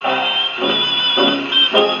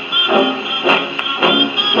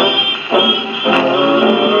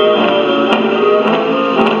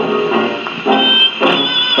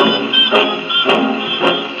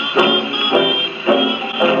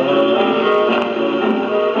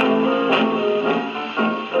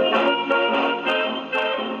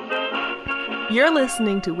You're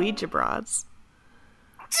listening to Ouija Broads.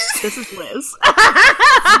 This is Liz.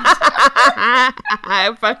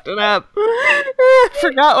 I fucked it up.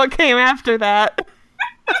 Forgot what came after that.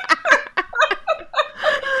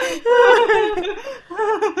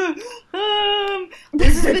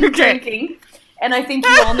 Liz has been drinking, and I think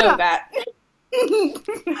you all know that.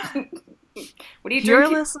 What are you drinking? You're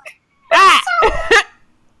listening. Ah!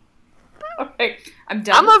 Okay, I'm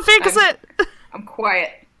done. I'm gonna fix it. I'm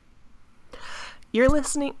quiet. You're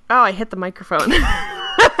listening. Oh, I hit the microphone.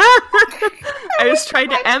 I was trying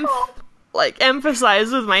to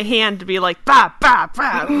emphasize with my hand to be like ba ba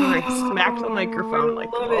ba. And I smacked the microphone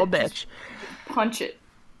like a little bitch. Punch it.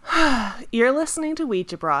 You're listening to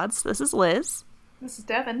Ouija Broads. This is Liz. This is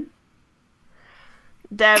Devin.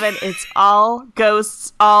 Devin, it's all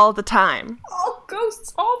ghosts all the time. All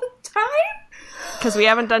ghosts all the time? Because we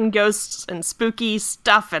haven't done ghosts and spooky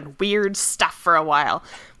stuff and weird stuff for a while.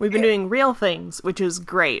 We've been doing real things, which is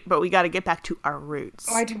great, but we got to get back to our roots.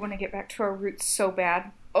 Oh, I do want to get back to our roots so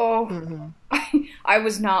bad. Oh, I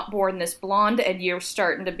was not born this blonde, and you're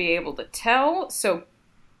starting to be able to tell, so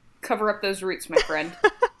cover up those roots, my friend.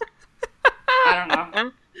 I don't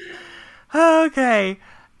know. Okay.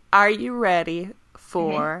 Are you ready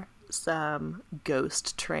for some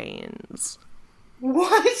ghost trains?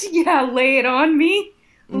 What? Yeah, lay it on me.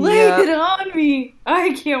 Lay it on me.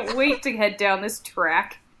 I can't wait to head down this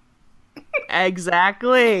track.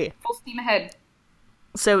 Exactly. Full steam ahead.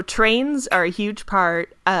 So trains are a huge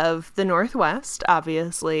part of the Northwest,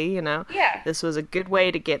 obviously, you know. Yeah. This was a good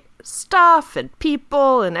way to get stuff and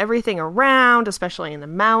people and everything around, especially in the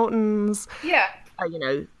mountains. Yeah. You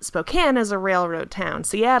know, Spokane is a railroad town.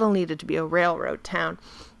 Seattle needed to be a railroad town.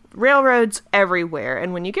 Railroads everywhere.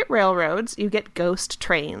 And when you get railroads, you get ghost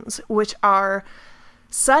trains, which are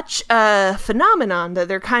such a phenomenon that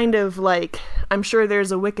they're kind of like, I'm sure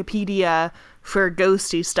there's a Wikipedia for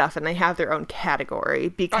ghosty stuff and they have their own category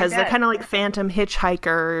because they're kind of like phantom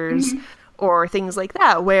hitchhikers or things like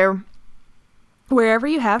that, where wherever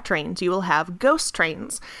you have trains, you will have ghost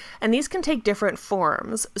trains. And these can take different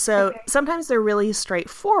forms. So sometimes they're really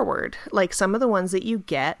straightforward. Like some of the ones that you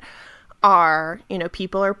get are, you know,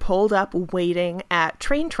 people are pulled up waiting at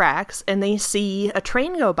train tracks and they see a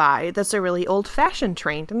train go by that's a really old-fashioned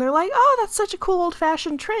train. And they're like, oh, that's such a cool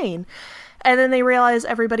old-fashioned train. And then they realize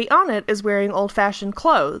everybody on it is wearing old-fashioned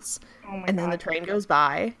clothes. And then the train goes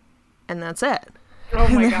by and that's it. Oh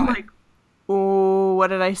my God. Like, oh, what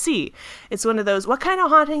did I see? It's one of those, what kind of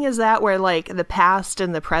haunting is that where like the past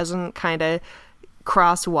and the present kind of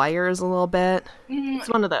cross wires a little bit? It's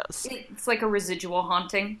one of those. It's like a residual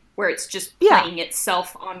haunting where it's just playing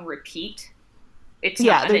itself on repeat. It's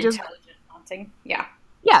not an intelligent haunting. Yeah.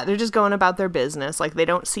 Yeah, they're just going about their business. Like they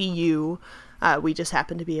don't see you. We just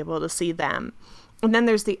happen to be able to see them. And then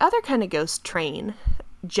there's the other kind of ghost train,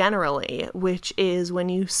 generally, which is when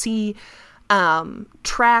you see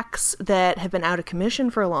tracks that have been out of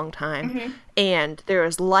commission for a long time, and there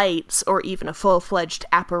is lights or even a full-fledged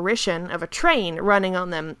apparition of a train running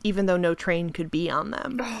on them, even though no train could be on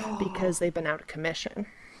them because they've been out of commission.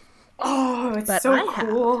 Oh, it's but so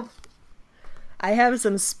cool. I have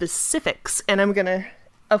some specifics, and I'm gonna,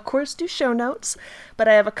 of course, do show notes, but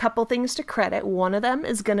I have a couple things to credit. One of them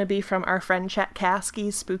is gonna be from our friend Chet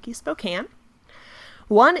Caskey's Spooky Spokane.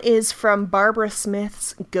 One is from Barbara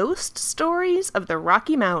Smith's Ghost Stories of the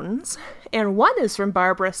Rocky Mountains, and one is from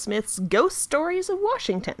Barbara Smith's Ghost Stories of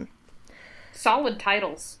Washington. Solid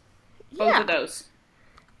titles. Both of those.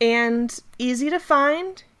 And easy to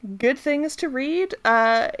find, good things to read,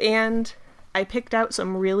 and I picked out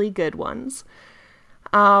some really good ones.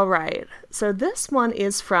 All right, so this one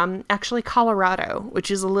is from, actually, Colorado,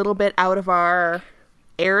 which is a little bit out of our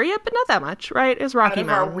area, but not that much, right? It's Rocky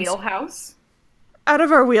Mountains. Out of our wheelhouse? Out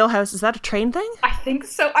of our wheelhouse. Is that a train thing? I think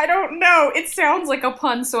so. I don't know. It sounds like a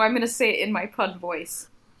pun, so I'm going to say it in my pun voice.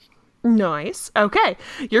 Nice. Okay.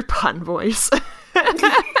 Your pun voice.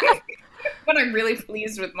 When I'm really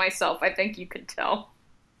pleased with myself, I think you could tell.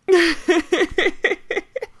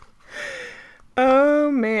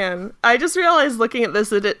 Oh, man. I just realized looking at this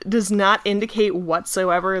that it does not indicate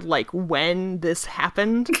whatsoever, like, when this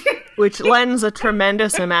happened, which lends a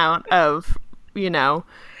tremendous amount of, you know,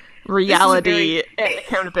 reality and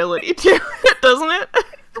accountability to it, doesn't it?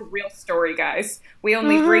 It's a real story, guys. We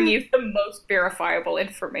only bring you the most verifiable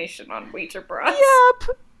information on Ouija Broads.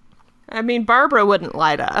 Yep. I mean, Barbara wouldn't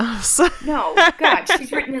lie to us. No, God,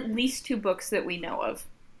 she's written at least 2 books that we know of.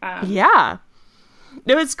 Yeah.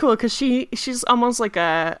 No, it's cool because she's almost like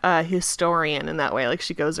a historian in that way. Like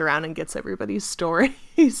she goes around and gets everybody's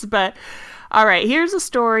stories. But All right, here's the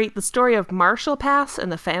story of Marshall Pass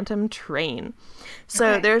and the Phantom Train.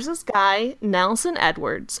 So there's this guy, Nelson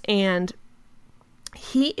Edwards, and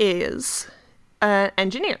he is an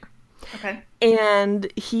engineer. Okay.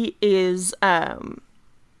 And he is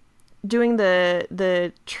doing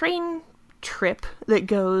the train trip that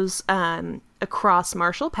goes across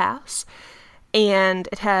Marshall Pass, and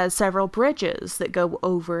it has several bridges that go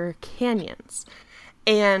over canyons.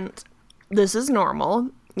 And this is normal,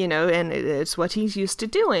 you know, and it's what he's used to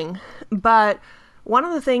doing. But one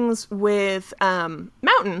of the things with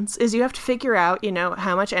mountains is you have to figure out, you know,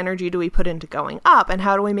 how much energy do we put into going up, and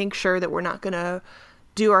how do we make sure that we're not going to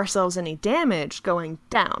do ourselves any damage going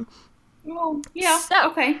down. Well, yeah, so,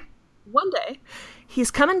 okay. One day,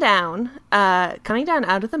 he's coming down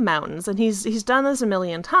out of the mountains, and he's done this a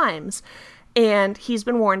million times, and he's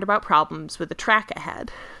been warned about problems with the track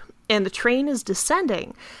ahead. And the train is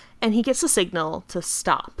descending, and he gets a signal to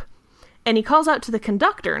stop. And he calls out to the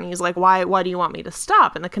conductor, and he's like, why do you want me to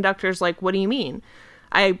stop? And the conductor's like, what do you mean?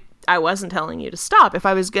 I wasn't telling you to stop. If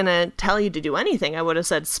I was going to tell you to do anything, I would have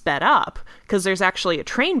said sped up, because there's actually a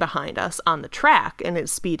train behind us on the track, and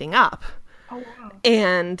it's speeding up. Oh, wow.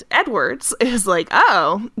 And Edwards is like,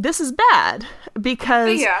 oh, this is bad,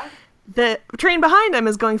 because the train behind them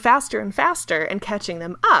is going faster and faster and catching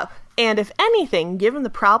them up. And if anything, given the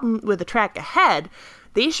problem with the track ahead,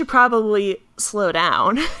 they should probably slow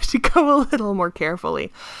down to go a little more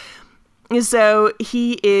carefully. So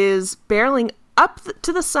he is barreling up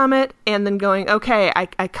to the summit and then going, okay,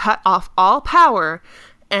 I cut off all power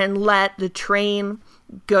and let the train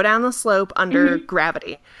go down the slope under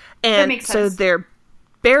gravity. And so they're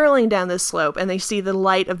barreling down this slope, and they see the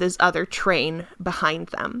light of this other train behind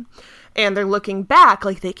them. And they're looking back,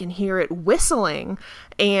 like they can hear it whistling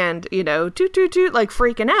and, you know, toot, toot, toot, like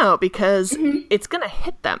freaking out, because it's going to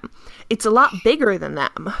hit them. It's a lot bigger than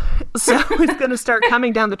them. So it's going to start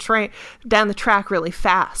coming down the track really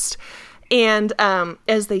fast. And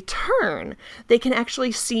as they turn, they can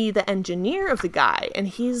actually see the engineer of the guy, and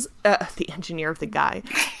he's the engineer of the guy.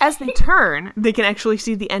 As they turn, they can actually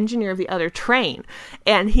see the engineer of the other train,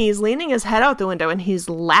 and he's leaning his head out the window, and he's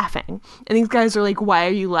laughing. And these guys are like, "Why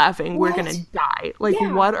are you laughing? We're gonna die! Like,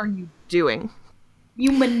 what are you doing?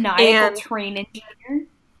 You maniacal train engineer!"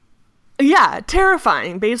 Yeah,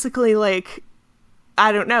 terrifying. Basically, like,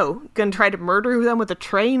 I don't know, gonna try to murder them with a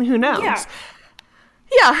train? Who knows?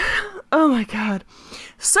 Yeah. Oh my god.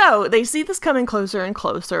 So they see this coming closer and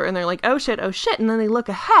closer, and they're like, oh shit. And then they look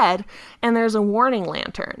ahead, and there's a warning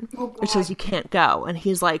lantern, which says you can't go. And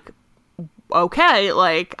he's like, okay,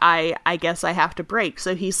 like, I guess I have to brake.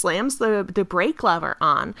 So he slams the brake lever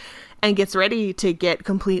on and gets ready to get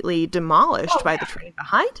completely demolished by the train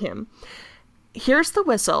behind him. Here's the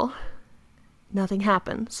whistle. Nothing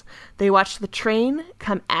happens. They watch the train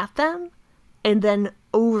come at them and then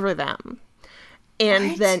over them.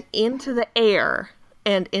 And then into the air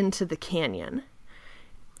and into the canyon.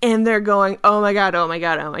 And they're going, oh my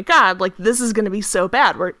god, like, this is going to be so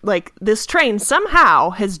bad. We're like, this train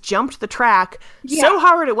somehow has jumped the track so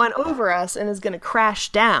hard it went over us and is going to crash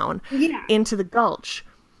down into the gulch.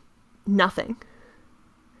 Nothing.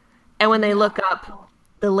 And when they look up,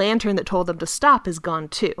 the lantern that told them to stop is gone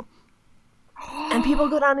too. And people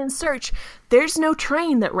go down in search. There's no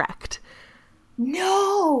train that wrecked.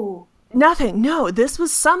 No! Nothing. No, this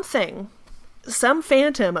was something. Some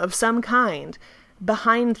phantom of some kind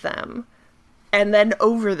behind them, and then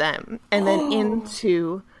over them, and then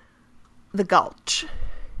into the gulch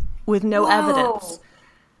with no evidence.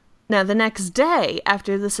 Now, the next day,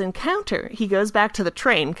 after this encounter, he goes back to the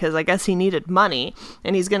train, because I guess he needed money,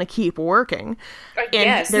 and he's going to keep working.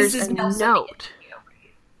 And there's a note.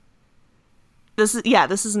 This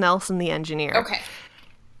is Nelson the engineer. Okay.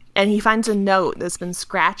 And he finds a note that's been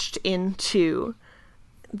scratched into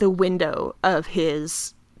the window of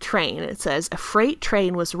his train. It says, a freight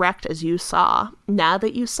train was wrecked as you saw. Now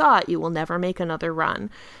that you saw it, you will never make another run.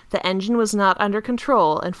 The engine was not under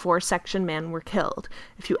control, and 4 section men were killed.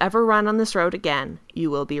 If you ever run on this road again,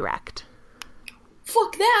 you will be wrecked.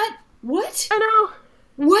 Fuck that. What? I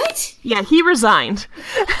know. What? Yeah, he resigned.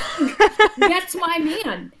 That's my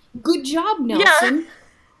man. Good job, Nelson.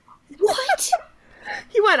 Yeah. What?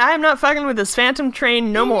 He went, I am not fucking with this phantom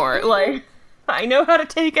train no more. Like, I know how to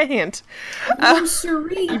take a hint.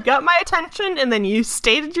 You got my attention, and then you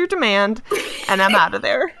stated your demand, and I'm out of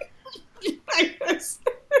there. This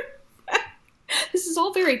is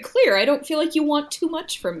all very clear. I don't feel like you want too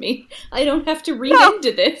much from me. I don't have to read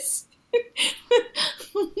into this.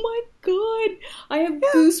 Oh my god. I have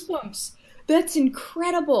goosebumps. That's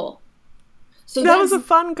incredible. So that was a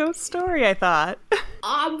fun ghost story, I thought.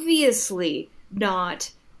 Obviously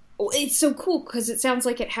not it's so cool because it sounds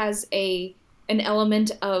like it has an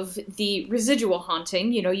element of the residual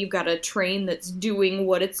haunting. You know, you've got a train that's doing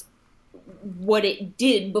what it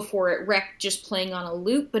did before it wrecked, just playing on a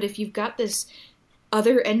loop. But if you've got this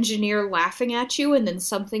other engineer laughing at you and then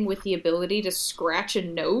something with the ability to scratch a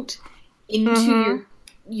note into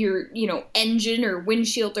your engine or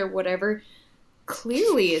windshield or whatever,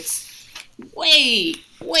 clearly it's way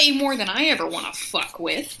more than I ever want to fuck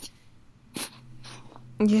with.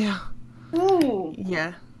 Yeah. Ooh.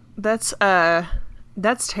 Yeah. That's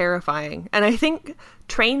terrifying. And I think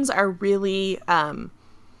trains are really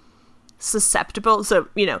susceptible. So,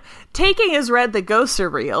 taking as read that ghosts are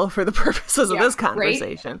real for the purposes of this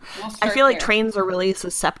conversation. Right? I feel like trains are really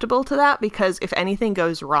susceptible to that because if anything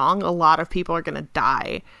goes wrong, a lot of people are going to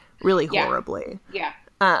die really horribly. Yeah.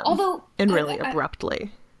 Although really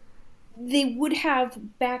abruptly. They would have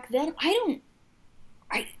back then. I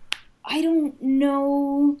don't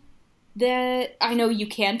know that. I know you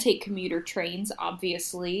can take commuter trains,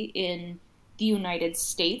 obviously, in the United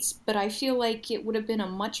States, but I feel like it would have been a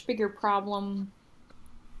much bigger problem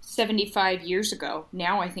 75 years ago.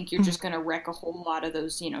 Now I think you're just going to wreck a whole lot of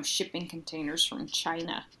those, shipping containers from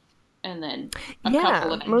China, and then a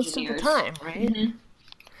couple of engineers. Most of the time, right? Mm-hmm.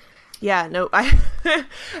 Yeah, no, I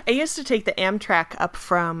used to take the Amtrak up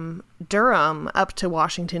from Durham up to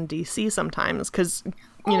Washington, D.C. sometimes because,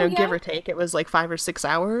 give or take, it was like 5 or 6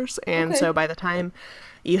 hours. And so by the time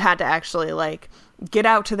you had to actually get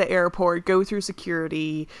out to the airport, go through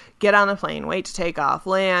security, get on the plane, wait to take off,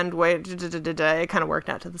 land, wait, it kind of worked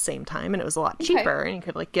out to the same time. And it was a lot cheaper and you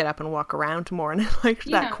could get up and walk around more. And I liked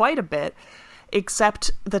that quite a bit, except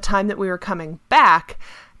the time that we were coming back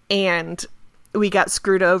and we got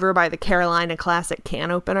screwed over by the Carolina Classic can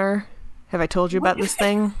opener. Have I told you about this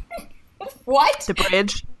thing? What? The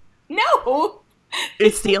bridge? No!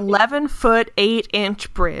 It's the 11-foot,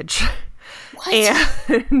 8-inch bridge. What?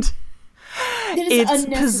 And it's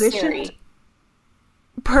unnecessary. Positioned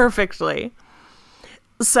perfectly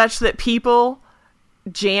such that people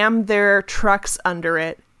jam their trucks under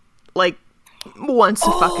it once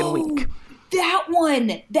a fucking week. That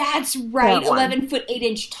one! That's right. 11-foot,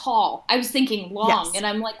 8-inch tall. I was thinking long, and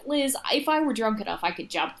I'm like, Liz, if I were drunk enough, I could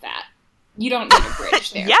jump that. You don't need a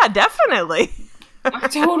bridge there. Yeah, definitely. I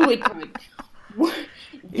totally could.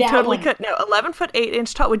 You totally could. No, 11-foot,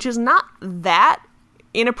 8-inch tall, which is not that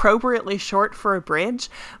inappropriately short for a bridge,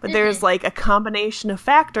 but there's a combination of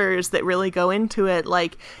factors that really go into it.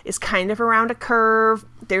 It's kind of around a curve.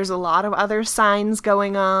 There's a lot of other signs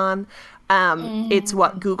going on. It's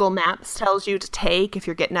what Google Maps tells you to take if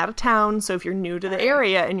you're getting out of town. So if you're new to the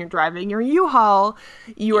area and you're driving your U-Haul,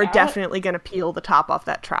 you are definitely going to peel the top off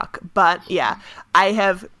that truck. But yeah, I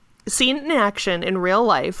have seen it in action in real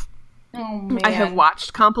life. Oh, man. I have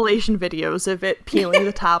watched compilation videos of it peeling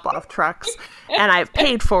the top off trucks, and I've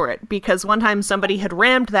paid for it because one time somebody had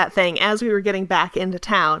rammed that thing as we were getting back into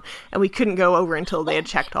town, and we couldn't go over until they had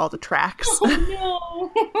checked all the tracks.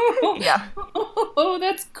 Oh, no. Yeah. Oh,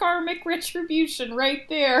 that's karmic retribution right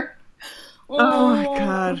there. Oh, my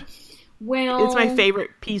God. Well, it's my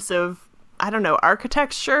favorite piece of,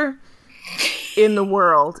 architecture in the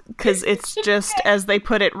world, because it's just, as they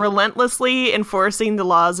put it, relentlessly enforcing the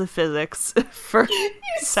laws of physics for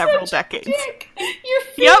several decades. Your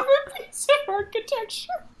favorite piece of architecture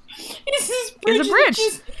is this bridge. It's a bridge.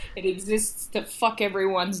 It exists to fuck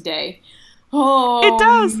everyone's day. Oh, it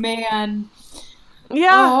does, man.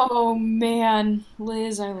 Yeah. Oh man,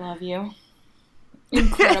 Liz, I love you.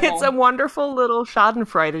 Incredible. It's a wonderful little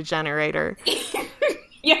Schadenfreude generator.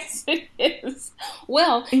 Yes, it is.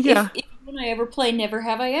 Well, if when I ever play Never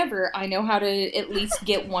Have I Ever, I know how to at least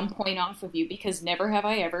get 1 point off of you because never have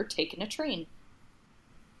I ever taken a train.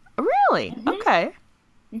 Really? Mm-hmm. Okay.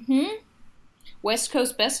 Mm-hmm. West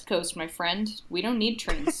Coast, best coast, my friend. We don't need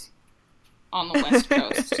trains on the West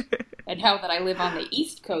Coast. And now that I live on the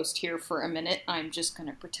East Coast here for a minute, I'm just going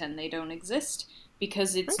to pretend they don't exist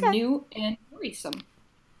because it's new and worrisome.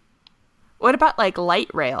 What about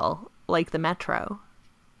light rail, like the metro?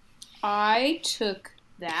 I took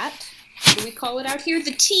that. What do we call it out here?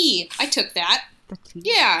 The T. I took that. The T.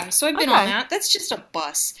 Yeah, so I've been on that. That's just a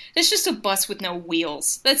bus. That's just a bus with no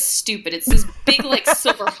wheels. That's stupid. It's this big,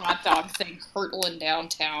 silver hot dog thing hurtling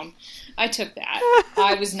downtown. I took that.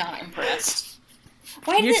 I was not impressed.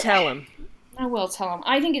 Tell him. I will tell him.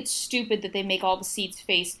 I think it's stupid that they make all the seats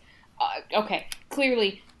face... okay,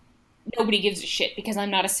 clearly... Nobody gives a shit because I'm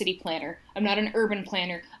not a city planner. I'm not an urban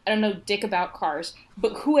planner. I don't know dick about cars.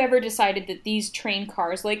 But whoever decided that these train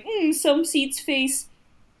cars, some seats face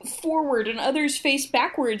forward and others face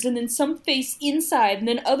backwards and then some face inside and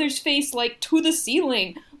then others face like to the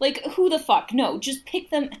ceiling. Like, who the fuck? No, just pick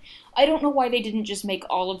them. I don't know why they didn't just make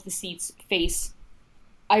all of the seats face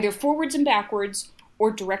either forwards and backwards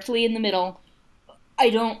or directly in the middle. I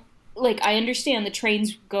understand the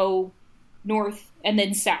trains go north and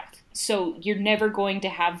then south, so you're never going to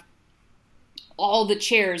have all the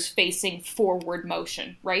chairs facing forward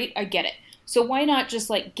motion, right? I get it. So why not just,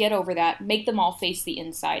 like, get over that, make them all face the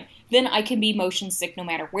inside, then I can be motion sick no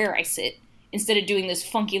matter where I sit, instead of doing this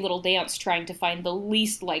funky little dance trying to find the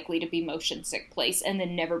least likely to be motion sick place and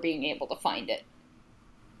then never being able to find it.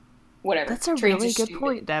 Whatever. That's a really good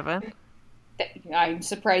point, Devin. I'm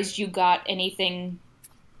surprised you got anything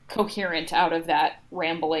coherent out of that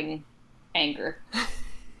rambling anger.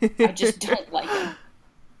 I just don't like it.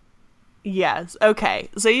 Yes. Okay.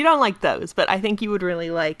 So you don't like those, but I think you would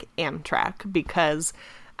really like Amtrak because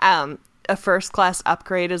a first class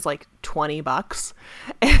upgrade is like $20,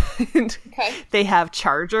 and they have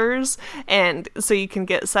chargers, and so you can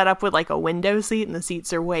get set up with like a window seat, and the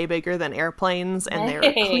seats are way bigger than airplanes, and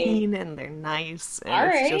they're clean and they're nice,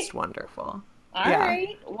 and it's just wonderful. All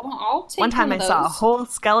right. Well, I'll take one time I those. saw a whole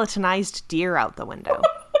skeletonized deer out the window.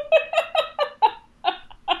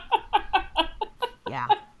 Yeah.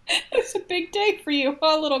 It's a big day for you,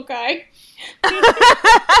 huh, little guy?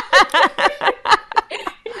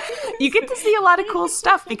 You get to see a lot of cool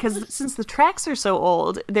stuff because since the tracks are so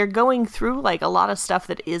old, they're going through like a lot of stuff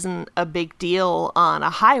that isn't a big deal on a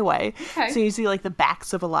highway. So you see like the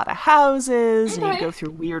backs of a lot of houses and you go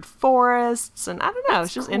through weird forests, and I don't know,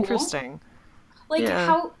 it's just interesting. Like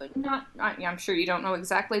I'm sure you don't know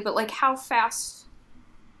exactly, but like how fast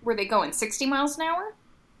were they going? 60 miles an hour?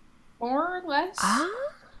 More or less? How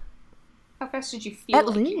fast did you feel? At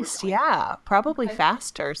least, yeah. Probably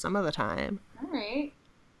faster some of the time. All right.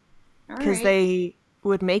 Because they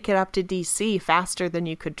would make it up to DC faster than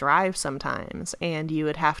you could drive sometimes, and you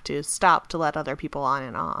would have to stop to let other people on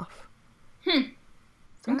and off.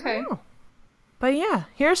 Okay. But yeah,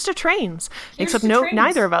 here's to trains. Except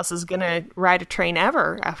neither of us is going to ride a train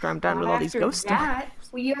ever after I'm done with all these ghost stories.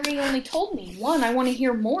 Well, you already only told me one. I want to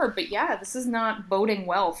hear more, but yeah, this is not boding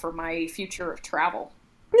well for my future of travel.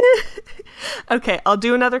 Okay, I'll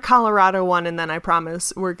do another Colorado one, and then I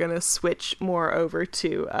promise we're going to switch more over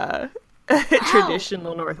to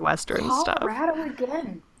traditional Northwestern stuff. Colorado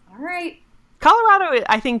again. All right. Colorado,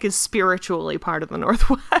 I think, is spiritually part of the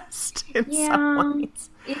Northwest in some ways.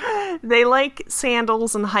 They like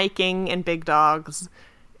sandals and hiking and big dogs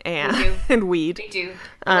and weed. They do.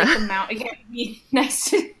 They like the mountain. Yeah, nice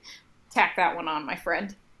to tack that one on, my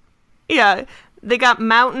friend. Yeah, they got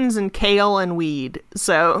mountains and kale and weed.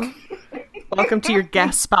 So, welcome to your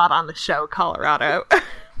guest spot on the show, Colorado.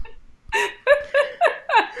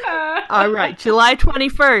 All right, July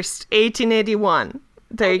 21st, 1881.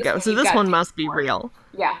 There you go. So this one must be real.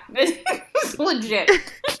 Yeah, this is legit.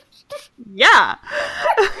 Yeah.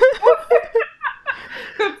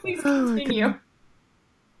 Please continue.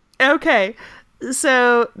 Okay,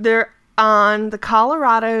 so they're on the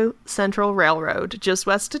Colorado Central Railroad, just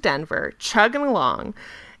west of Denver, chugging along,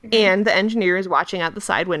 and the engineer is watching out the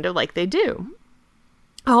side window like they do.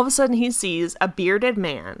 All of a sudden, he sees a bearded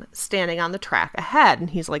man standing on the track ahead,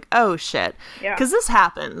 and he's like, oh, shit. Because this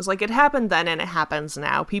happens. Like, it happened then, and it happens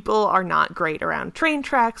now. People are not great around train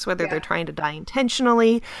tracks, whether they're trying to die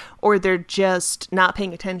intentionally, or they're just not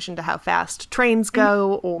paying attention to how fast trains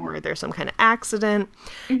go, or there's some kind of accident.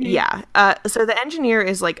 Yeah. So the engineer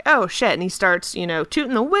is like, oh, shit, and he starts,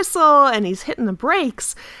 tooting the whistle, and he's hitting the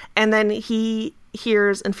brakes, and then he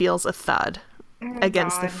hears and feels a thud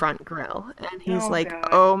against the front grille, and he's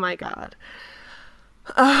oh my god.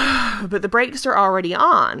 But the brakes are already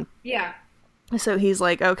on, so he's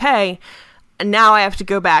like, okay, and now I have to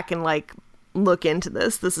go back and look into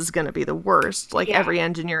this is gonna be the worst. Every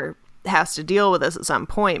engineer has to deal with this at some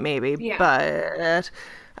point, maybe. But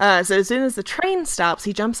so as soon as the train stops,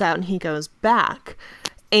 he jumps out and he goes back,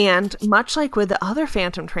 and much like with the other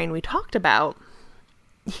Phantom train we talked about,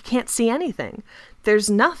 he can't see anything.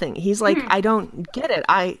 There's nothing. He's like, I don't get it.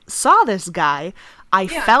 I saw this guy. I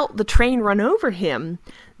felt the train run over him.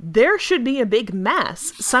 There should be a big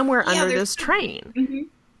mess somewhere under this train.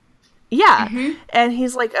 And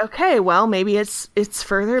he's like, okay, well, maybe it's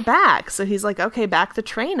further back. So he's like, okay, back the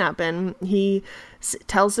train up. And he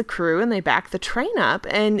tells the crew, and they back the train up,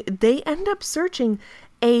 and they end up searching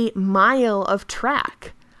a mile of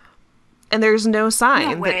track. And there's no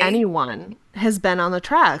sign that anyone has been on the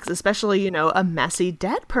tracks, especially, a messy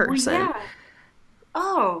dead person.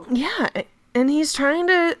 Yeah. And he's trying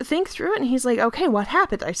to think through it, and he's like, okay, what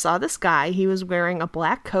happened? I saw this guy. He was wearing a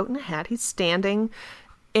black coat and a hat. He's standing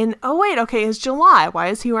in, oh wait, okay, it's July. Why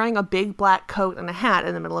is he wearing a big black coat and a hat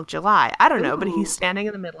in the middle of July? I don't know, but he's standing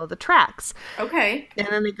in the middle of the tracks. Okay. And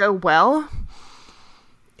then they go, well,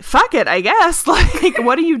 fuck it, I guess. Like,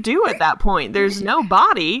 what do you do at that point? There's no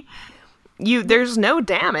body. There's no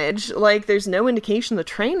damage. Like, there's no indication the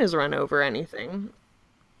train has run over anything.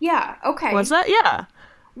 Yeah, okay. What's that? Yeah.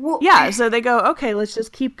 Well, Yeah, so they go, okay, let's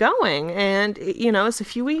just keep going. And, it's a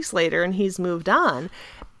few weeks later and he's moved on.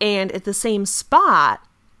 And at the same spot,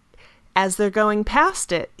 as they're going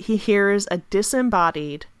past it, he hears a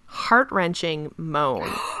disembodied, heart-wrenching moan.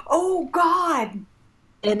 Oh, God!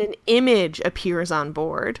 And an image appears on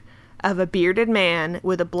board of a bearded man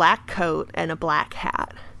with a black coat and a black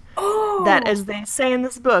hat. Oh! That, as they say in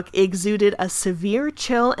this book, exuded a severe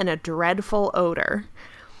chill and a dreadful odor.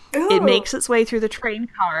 Ooh. It makes its way through the train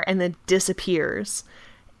car and then disappears.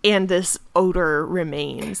 And this odor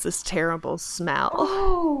remains, this terrible smell.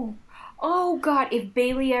 Oh, God, if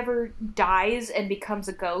Bailey ever dies and becomes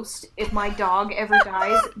a ghost, if my dog ever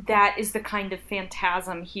dies, that is the kind of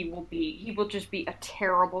phantasm he will be. He will just be a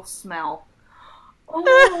terrible smell.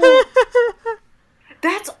 Oh,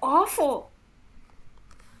 that's awful.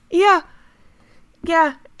 Yeah.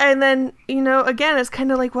 Yeah. And then, again, it's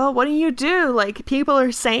kind of like, well, what do you do? Like, people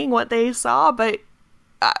are saying what they saw, but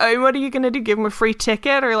what are you going to do? Give them a free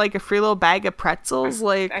ticket or, like, a free little bag of pretzels?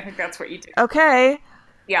 Like, I think that's what you do. Okay.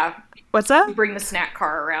 Yeah. What's that? You bring the snack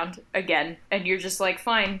car around again, and you're just like,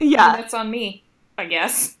 fine. Yeah. That's on me, I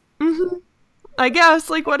guess. Mm-hmm. I guess.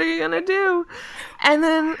 Like, what are you going to do? And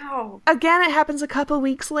then, again, it happens a couple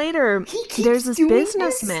weeks later. There's this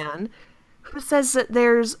businessman who says that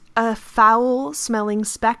there's a foul-smelling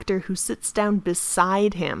specter who sits down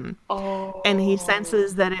beside him. Oh. And he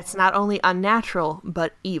senses that it's not only unnatural,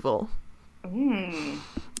 but evil.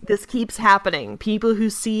 This keeps happening. People who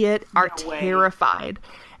see it are terrified.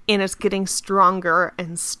 And it's getting stronger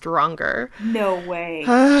and stronger. No way.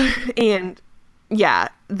 And yeah,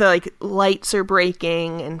 the lights are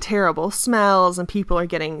breaking and terrible smells and people are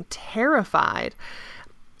getting terrified.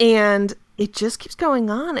 And it just keeps going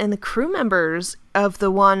on. And the crew members of the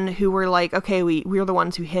one who were like, okay, we're the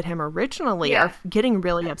ones who hit him originally are getting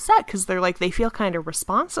really upset because they're like, they feel kind of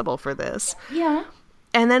responsible for this. Yeah.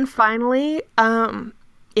 And then finally,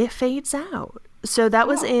 it fades out. So that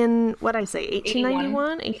was in, 1891?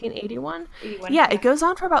 1881? Yeah, it goes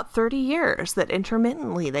on for about 30 years that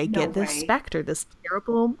intermittently they get this specter, this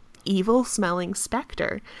terrible, evil-smelling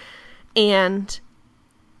specter. And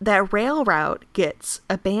that rail route gets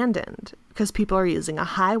abandoned because people are using a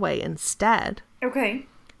highway instead. Okay.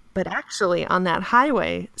 But actually, on that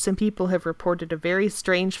highway, some people have reported a very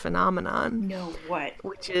strange phenomenon. No, what?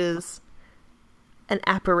 Which is an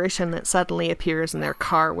apparition that suddenly appears in their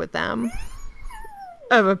car with them.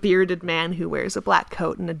 Of a bearded man who wears a black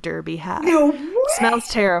coat and a derby hat. No way! Smells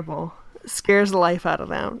terrible, scares the life out of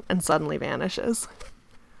them, and suddenly vanishes.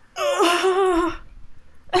 Oh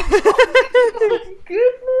my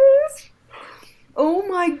goodness! Oh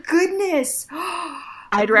my goodness!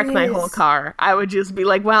 I'd wreck my whole car. I would just be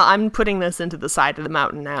like, well, I'm putting this into the side of the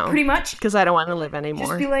mountain now. Pretty much. Because I don't want to live anymore.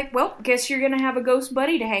 Just be like, well, guess you're going to have a ghost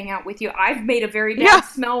buddy to hang out with you. I've made a very bad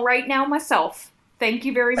smell right now myself. Thank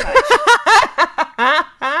you very much.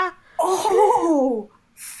 Oh,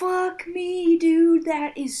 fuck me, dude.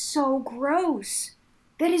 That is so gross.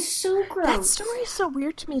 That is so gross. That story is so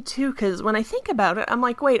weird to me, too, because when I think about it, I'm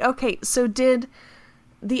like, wait, okay, so did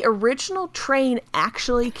the original train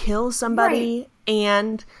actually kill somebody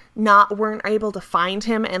and weren't able to find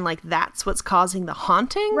him, and, like, that's what's causing the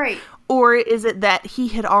haunting? Right. Or is it that he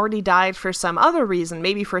had already died for some other reason,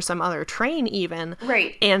 maybe for some other train even?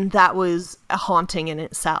 Right. And that was a haunting in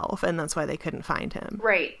itself, and that's why they couldn't find him.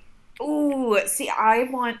 Right. Ooh, see, I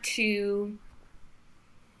want to...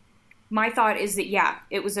 My thought is that,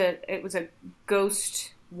 it was a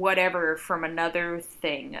ghost whatever from another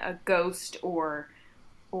thing. A ghost or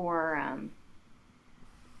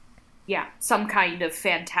some kind of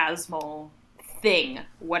phantasmal thing,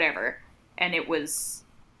 whatever. And it was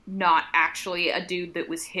not actually a dude that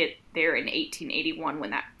was hit there in 1881 when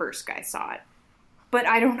that first guy saw it. But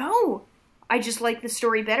I don't know. I just like the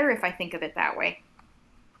story better if I think of it that way.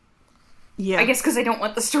 Yeah. I guess because I don't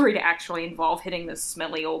want the story to actually involve hitting this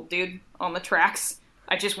smelly old dude on the tracks.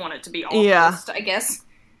 I just want it to be all twist, I guess.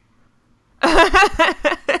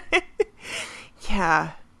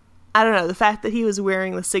 Yeah. I don't know, the fact that he was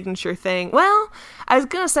wearing the signature thing... Well, I was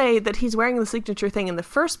going to say that he's wearing the signature thing in the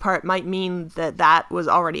first part might mean that was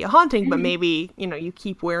already a haunting, but maybe, you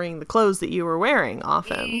keep wearing the clothes that you were wearing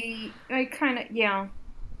often. I kind of, yeah.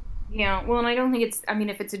 Yeah, well, and I don't think it's... I mean,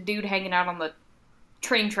 if it's a dude hanging out on the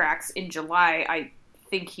train tracks in July, I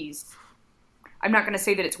think he's... I'm not going to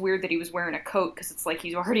say that it's weird that he was wearing a coat, because it's like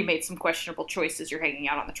he's already made some questionable choices. You're hanging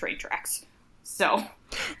out on the train tracks. So,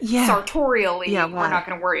 sartorially, we're not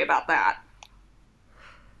going to worry about that.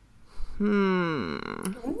 Ooh,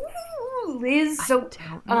 Liz,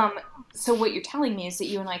 so what you're telling me is that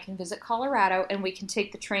you and I can visit Colorado and we can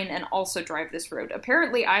take the train and also drive this road.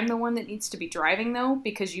 Apparently, I'm the one that needs to be driving, though,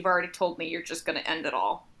 because you've already told me you're just going to end it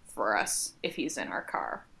all for us if he's in our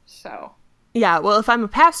car. So... yeah, well, if I'm a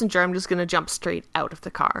passenger, I'm just going to jump straight out of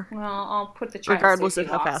the car. Well, I'll put the child regardless of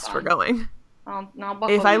how fast we're going.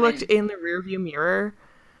 If I looked in the rearview mirror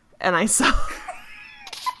and I saw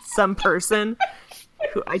some person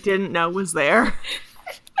who I didn't know was there.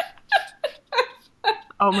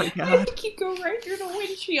 Oh my god. I think you'd go right through the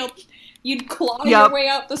windshield. You'd claw your way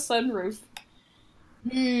out the sunroof.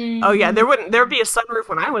 Oh yeah, there'd be a sunroof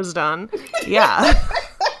when I was done. Yeah.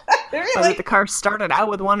 Whether the car started out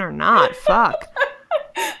with one or not. Fuck.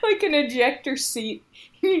 Like an ejector seat.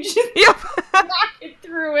 You just knock it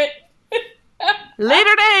through it.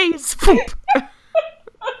 Later days!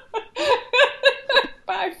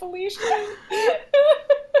 Bye, Felicia.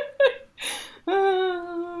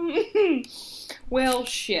 Well,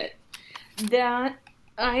 shit. That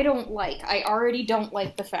I don't like. I already don't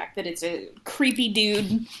like the fact that it's a creepy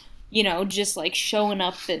dude, just like showing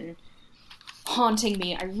up and haunting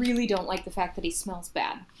me. I really don't like the fact that he smells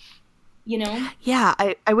bad. Yeah,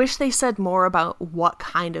 I wish they said more about what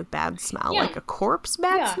kind of bad smell. Yeah. Like a corpse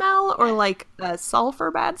bad smell? Or like a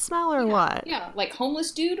sulfur bad smell? Or what? Yeah, like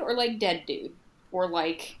homeless dude or like dead dude? Or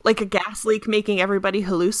like... like a gas leak making everybody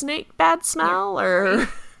hallucinate bad smell? Yeah, or...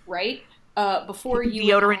 right? Before you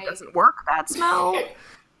deodorant doesn't work bad smell?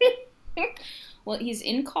 Well, he's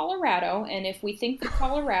in Colorado, and if we think that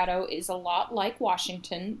Colorado is a lot like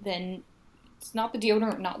Washington, then it's not the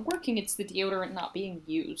deodorant not working, it's the deodorant not being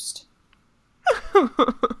used.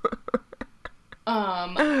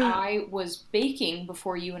 I was baking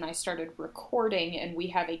before you and I started recording, and we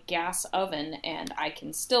have a gas oven, and I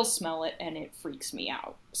can still smell it, and it freaks me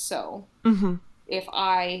out. So, if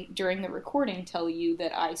I, during the recording, tell you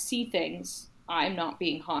that I see things, I'm not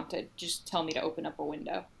being haunted. Just tell me to open up a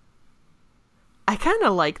window. I kind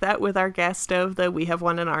of like that with our gas stove, though. We have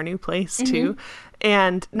one in our new place, too.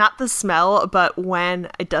 And not the smell, but when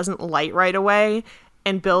it doesn't light right away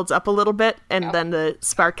and builds up a little bit, and then the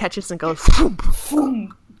spark catches and goes...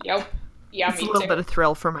 Yep. Yeah, it's a little bit of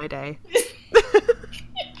thrill for my day.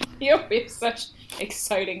 Yep, we have such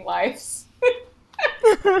exciting lives.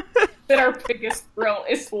 That our biggest thrill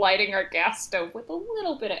is lighting our gas stove with a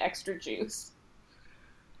little bit of extra juice.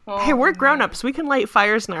 Oh, hey, we're grown-ups. We can light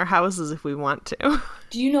fires in our houses if we want to.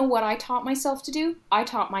 Do you know what I taught myself to do? I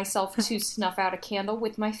taught myself to snuff out a candle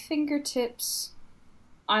with my fingertips.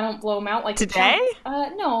 I don't blow them out like today?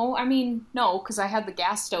 No, I mean, no, because I had the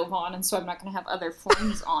gas stove on, and so I'm not going to have other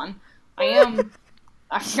flames on.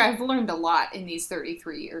 I've learned a lot in these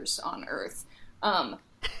 33 years on Earth.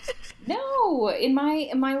 No, in my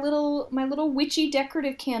little witchy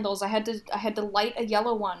decorative candles, I had to light a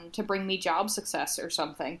yellow one to bring me job success or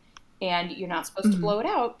something. And you're not supposed to blow it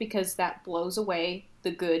out because that blows away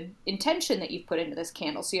the good intention that you've put into this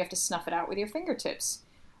candle. So you have to snuff it out with your fingertips.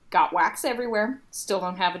 Got wax everywhere, still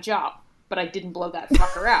don't have a job, but I didn't blow that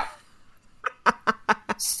fucker out.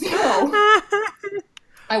 So,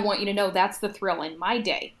 I want you to know that's the thrill in my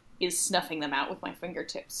day, is snuffing them out with my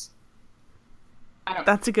fingertips.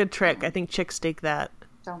 That's a good trick. I think chicks dig that.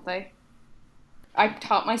 Don't they? I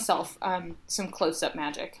taught myself some close-up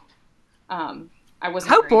magic. I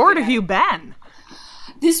wasn't. How bored have you been?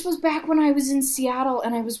 This was back when I was in Seattle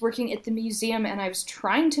and I was working at the museum and I was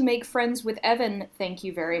trying to make friends with Evan, thank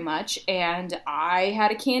you very much, and I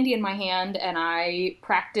had a candy in my hand and I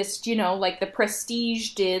practiced, like the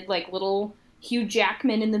Prestige did, like little Hugh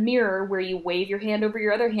Jackman in the mirror where you wave your hand over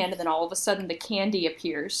your other hand and then all of a sudden the candy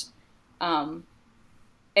appears. And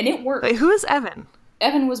it worked. Wait, who is Evan?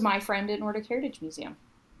 Evan was my friend at Nordic Heritage Museum.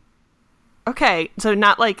 Okay, so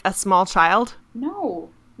not like a small child? No.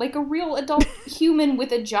 Like a real adult human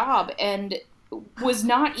with a job, and was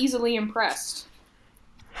not easily impressed.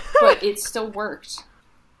 But it still worked.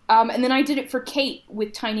 And then I did it for Kate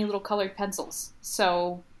with tiny little colored pencils.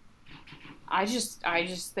 So I just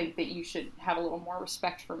think that you should have a little more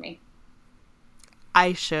respect for me.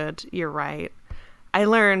 I should. You're right. I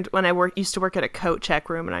learned when I used to work at a coat check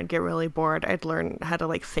room and I'd get really bored, I'd learn how to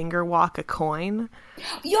like finger walk a coin.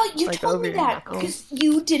 Yeah, you told me that because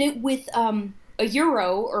you did it with a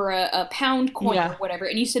euro or a pound coin or whatever,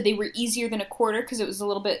 and you said they were easier than a quarter because it was a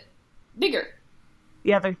little bit bigger.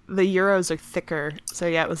 Yeah, the euros are thicker, so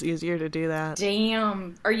yeah, it was easier to do that.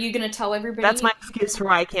 Damn. Are you going to tell everybody? That's my excuse for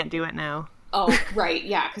why I can't do it now. Oh, right,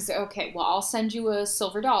 yeah, because, okay, well, I'll send you a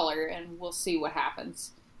silver dollar and we'll see what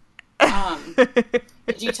happens.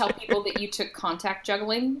 Did you tell people that you took contact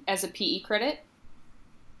juggling as a PE credit?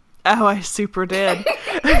 Oh, I super did.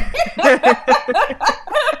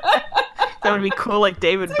 That would be cool, like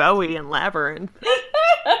David Bowie in Labyrinth.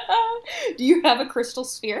 Do you have a crystal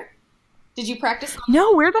sphere? Did you practice?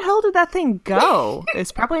 No, where the hell did that thing go?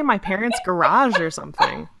 It's probably in my parents' garage or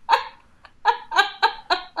something. I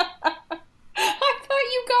thought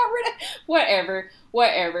you got rid of...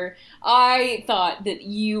 Whatever. I thought that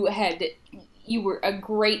you were a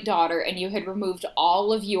great daughter and you had removed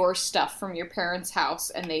all of your stuff from your parents' house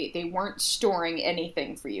and they weren't storing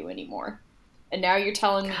anything for you anymore. And now you're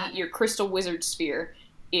telling me your crystal wizard sphere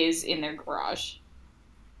is in their garage.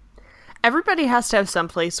 Everybody has to have some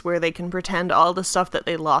place where they can pretend all the stuff that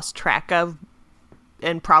they lost track of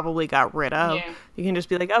and probably got rid of. Yeah. You can just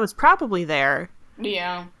be like, oh, it's probably there.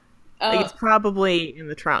 Yeah. Like, it's probably in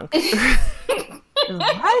the trunk.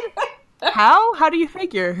 What? How do you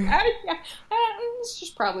figure? It's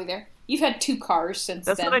just probably there. You've had 2 cars since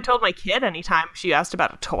That's then. what I told my kid anytime she asked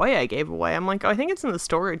about a toy I gave away. I'm like, oh, I think it's in the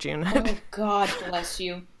storage unit. Oh, God bless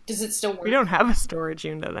you. Does it still work? We don't have a storage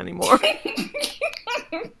unit anymore.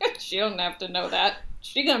 She don't have to know that.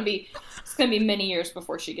 It's gonna be many years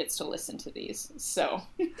before she gets to listen to these. So.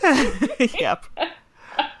 Yep.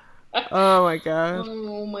 Oh my god.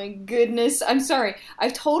 Oh my goodness. I'm sorry.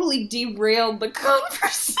 I've totally derailed the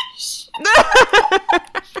conversation.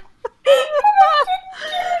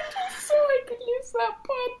 So I could use that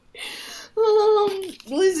pun.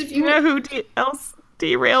 Liz, if You know who else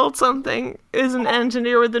derailed something? Is an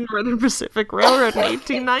engineer with the Northern Pacific Railroad in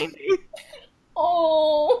 1890.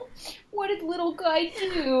 Oh, what did little guy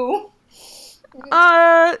do?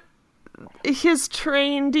 His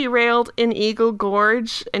train derailed in Eagle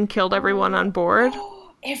Gorge and killed everyone on board.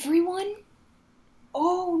 Everyone?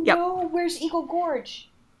 Oh, yep. No. Where's Eagle Gorge?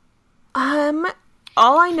 All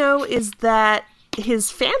I know is that his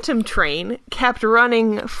Phantom train kept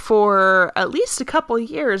running for at least a couple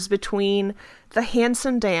years between the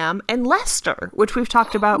Hanson Dam and Leicester, which we've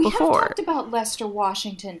talked about before. We have talked about Leicester,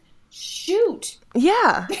 Washington. Shoot.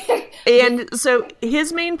 Yeah. And so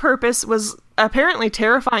his main purpose was apparently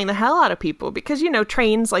terrifying the hell out of people because,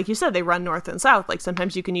 trains, like you said, they run north and south. Like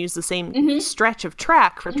sometimes you can use the same stretch of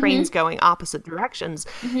track for trains going opposite directions.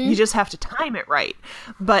 You just have to time it right.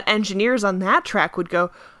 But engineers on that track would go,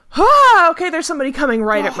 okay, there's somebody coming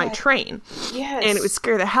right at my train. Yes. And it would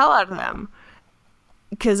scare the hell out of them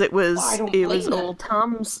because it was Old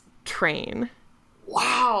Tom's train.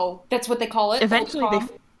 Wow. That's what they call it? Eventually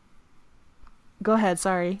Go ahead,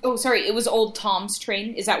 sorry. Oh, sorry, it was Old Tom's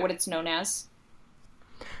train? Is that what it's known as?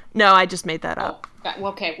 No, I just made that up.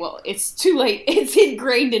 Okay, well, it's too late. It's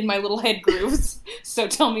ingrained in my little head grooves. So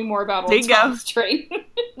tell me more about Old Tom's train.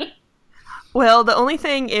 Well, the only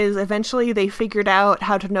thing is eventually they figured out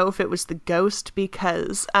how to know if it was the ghost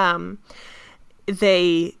because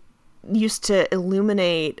they used to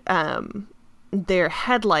illuminate their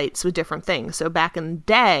headlights with different things. So back in the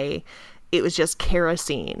day, it was just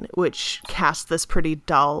kerosene, which cast this pretty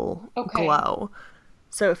dull glow.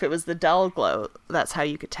 So if it was the dull glow, that's how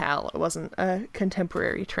you could tell. It wasn't a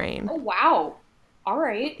contemporary train. Oh, wow. All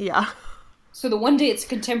right. Yeah. So the one day it's a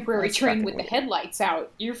contemporary train with the headlights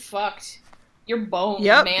out, you're fucked. You're boned,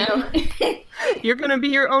 man. You're going to be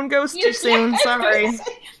your own ghost too soon. Sorry.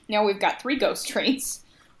 Now we've got 3 ghost trains.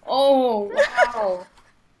 Oh, wow.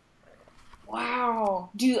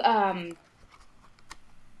 Wow.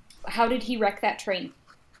 How did he wreck that train?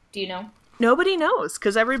 Do you know? Nobody knows,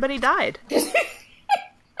 because everybody died.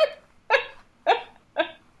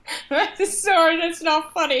 Sorry, that's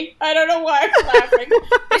not funny. I don't know why I'm laughing.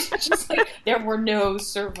 It's just like, there were no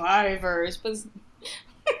survivors, but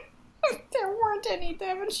there weren't any,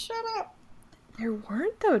 Devin. Shut up. There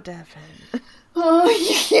weren't, though, Devin. Oh,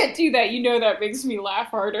 you can't do that. You know that makes me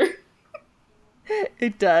laugh harder.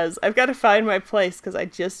 It does. I've got to find my place because I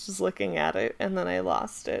just was looking at it and then I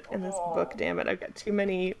lost it in this book. Damn it. I've got too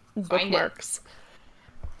many bookmarks.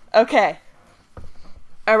 Okay.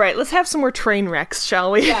 All right. Let's have some more train wrecks,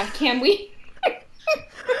 shall we? Yeah. Can we?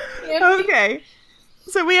 Okay.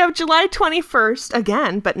 So we have July 21st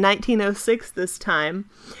again, but 1906 this time.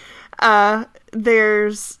 One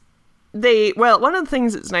of the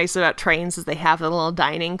things that's nice about trains is they have the little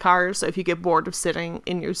dining cars. So if you get bored of sitting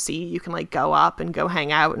in your seat, you can go up and go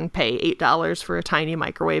hang out and pay $8 for a tiny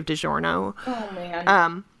microwave DiGiorno. Oh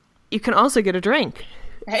man. You can also get a drink.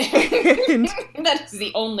 That is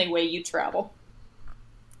the only way you travel.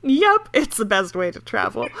 Yep, it's the best way to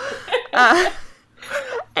travel.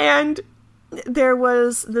 And there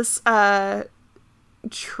was this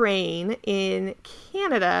train in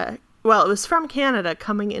Canada. Well, it was from Canada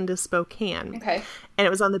coming into Spokane. Okay. And it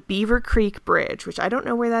was on the Beaver Creek Bridge, which I don't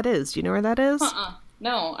know where that is. Do you know where that is?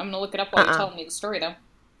 No, I'm going to look it up while you're telling me the story, though.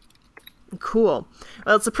 Cool.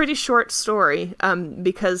 Well, it's a pretty short story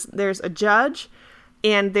because there's a judge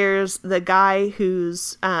and there's the guy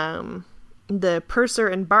who's the purser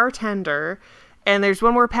and bartender, and there's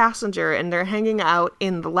one more passenger, and they're hanging out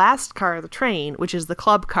in the last car of the train, which is the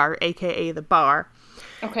club car, a.k.a. the bar.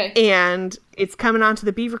 Okay. And it's coming onto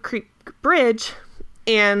the Beaver Creek Bridge,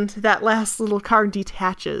 and that last little car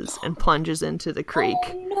detaches and plunges into the creek.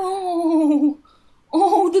 Oh, no.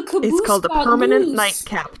 Oh, the caboose It's called the got Permanent loose.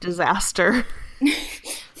 Nightcap Disaster.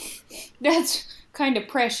 That's kind of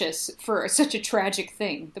precious for such a tragic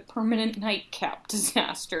thing. The Permanent Nightcap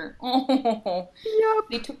Disaster. Oh. Yep.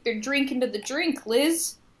 They took their drink into the drink,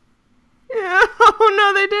 Liz. Yeah. Oh,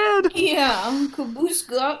 no, they did. Yeah, caboose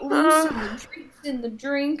got loose and the drink's in the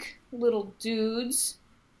drink. Little dudes.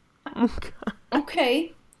 Oh, God.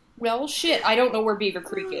 Okay. Well, shit, I don't know where Beaver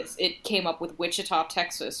Creek is. It came up with Wichita,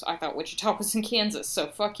 Texas. I thought Wichita was in Kansas, so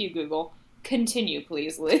fuck you, Google. Continue,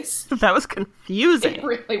 please, Liz. That was confusing. It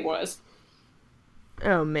really was.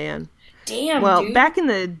 Oh, man. Damn, Well, dude. back in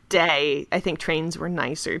the day, I think trains were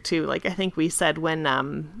nicer, too. Like, I think we said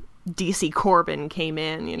when D.C. Corbin came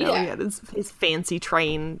in, you know, Yeah. he had his fancy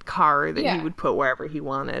train car that Yeah. he would put wherever he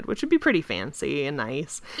wanted, which would be pretty fancy and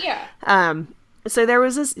nice. Yeah. So there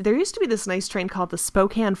used to be this nice train called the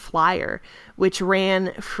Spokane Flyer, which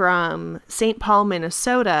ran from St. Paul,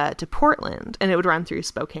 Minnesota to Portland, and it would run through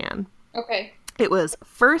Spokane. Okay. It was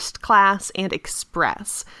first class and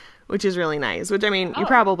express, which is really nice, which, I mean, you Oh.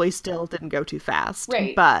 probably still didn't go too fast.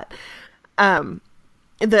 Right. But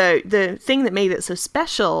the thing that made it so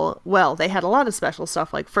special, well, they had a lot of special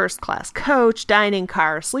stuff like first class coach, dining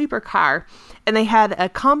car, sleeper car, and they had a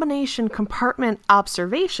combination compartment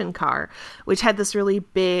observation car, which had this really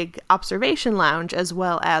big observation lounge as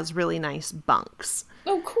well as really nice bunks.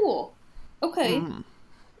 Oh, cool. Okay.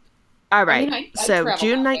 All right. I So travel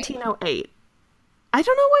June that way. 1908. I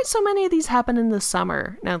don't know why so many of these happen in the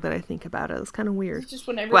summer, now that I think about it. It's kind of weird. It's just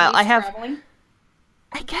when Well, everybody's I have... traveling.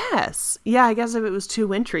 I guess. Yeah, I guess if it was too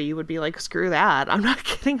wintry, you would be like, screw that. I'm not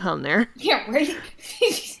getting on there. Yeah, right?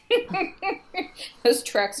 Those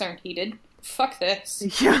tracks aren't heated. Fuck this.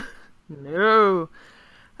 Yeah. No.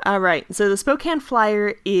 All right. So the Spokane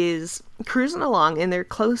Flyer is cruising along, and they're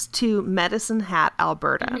close to Medicine Hat,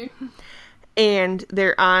 Alberta. And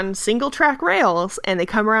they're on single track rails, and they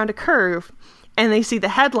come around a curve, and they see the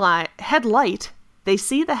headlight. They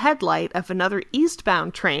see the headlight of another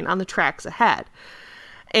eastbound train on the tracks ahead.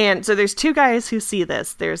 And so there's two guys who see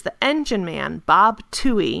this. There's the engine man, Bob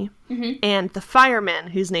Toohey, and the fireman,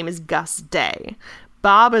 whose name is Gus Day.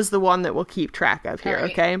 Bob is the one that we'll keep track of here, All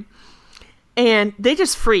right. okay? And they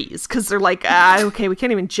just freeze because they're like, okay, we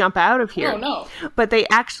can't even jump out of here. Oh, no. But they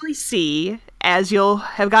actually see, as you'll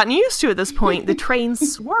have gotten used to at this point, the train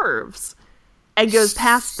swerves and goes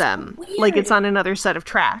past them like it's on another set of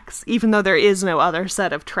tracks, even though there is no other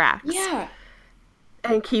set of tracks. Yeah.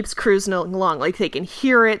 And keeps cruising along. Like, they can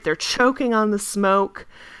hear it. They're choking on the smoke.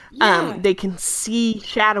 Yeah. They can see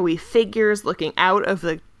shadowy figures looking out of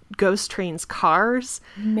the ghost train's cars.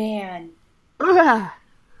 Man. Ugh.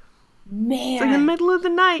 Man. It's like in the middle of the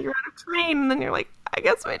night, you're on a train, and then you're like, I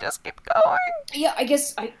guess we just keep going. Yeah, I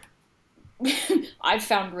guess I've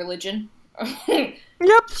found religion. Yep.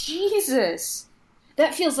 Jesus.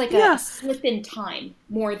 That feels like Yeah. a slip in time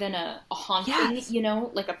more than a haunting, Yes. you know?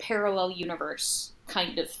 Like a parallel universe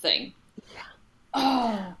kind of thing. Yeah.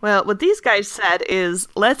 Oh. Well, what these guys said is,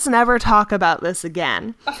 let's never talk about this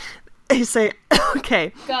again. They say,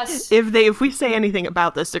 okay, Gus. if we say anything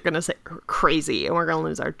about this, they're going to say we're crazy and we're going to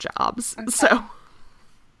lose our jobs. So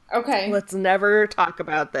Okay. let's never talk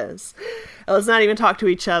about this. Let's not even talk to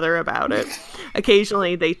each other about it.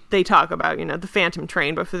 Occasionally they talk about, you know, the Phantom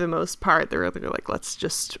Train, but for the most part, they're like, let's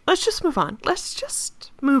just move on. Let's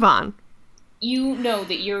just move on. You know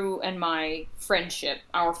that you and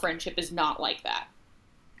our friendship is not like that.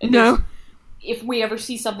 No. If we ever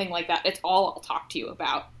see something like that, it's all I'll talk to you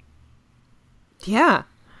about. Yeah.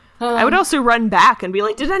 I would also run back and be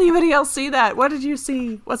like, did anybody else see that? What did you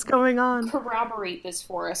see? What's going on? Corroborate this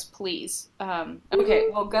for us, please. Okay,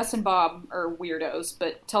 well, Gus and Bob are weirdos,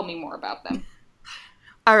 but tell me more about them.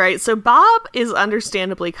 All right, so Bob is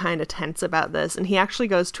understandably kind of tense about this, and he actually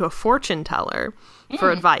goes to a fortune teller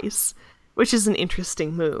for advice, which is an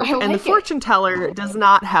interesting move. I like and the it. fortune teller does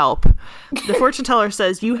not help. The fortune teller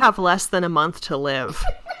says, you have less than a month to live.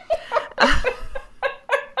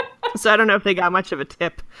 So I don't know if they got much of a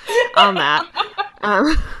tip on that.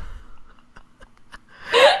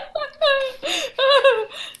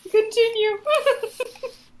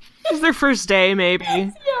 their first day, maybe. Yeah,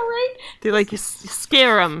 right? They're like, you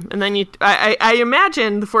scare them. And then I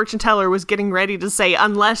imagine the fortune teller was getting ready to say,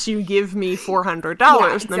 unless you give me $400.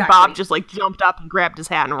 Yeah, And then Bob just, like, jumped up and grabbed his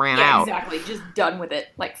hat and ran out. Exactly. Just done with it.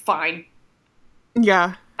 Like, fine.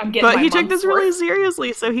 Yeah. I'm getting But my he took this month's really worth.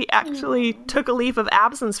 seriously, so he actually took a leave of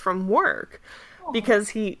absence from work. Because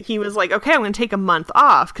he was like, okay, I'm going to take a month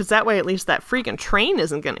off, because that way at least that freaking train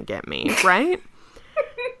isn't going to get me, right?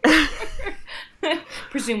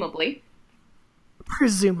 Presumably.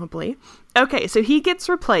 Presumably. Okay, so he gets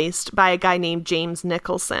replaced by a guy named James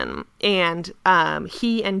Nicholson, and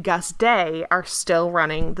he and Gus Day are still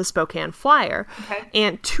running the Spokane Flyer. Okay.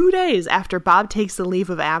 And 2 days after Bob takes a leave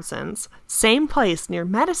of absence, same place near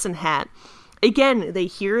Medicine Hat, again, they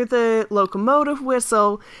hear the locomotive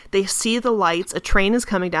whistle, they see the lights, a train is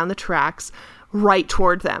coming down the tracks right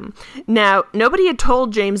toward them. Now, nobody had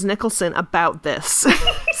told James Nicholson about this,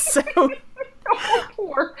 so...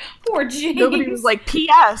 Poor James. Nobody was like,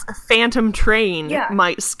 P.S. a phantom train Yeah.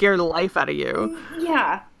 might scare the life out of you.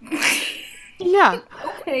 Yeah. Yeah.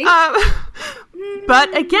 Okay.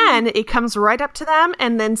 But again, it comes right up to them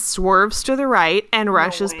and then swerves to the right and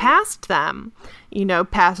rushes way. past them. You know,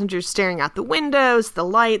 passengers staring out the windows, the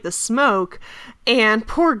light, the smoke. And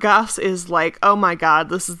poor Gus is like, oh my God,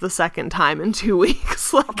 this is the second time in 2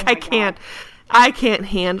 weeks. Like, I can't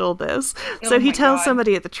handle this. So he my tells God.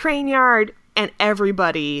 somebody at the train yard, and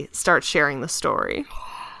everybody starts sharing the story.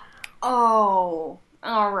 Oh,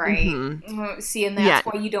 all right. See, and that's Yeah.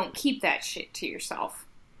 why you don't keep that shit to yourself.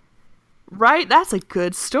 Right? That's a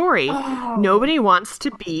good story. Oh. Nobody wants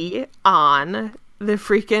to be on the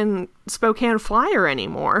freaking Spokane Flyer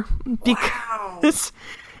anymore because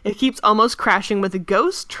it keeps almost crashing with a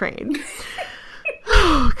ghost train.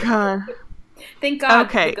 Oh, God. Thank God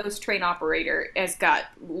Okay. the ghost train operator has got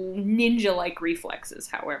ninja-like reflexes,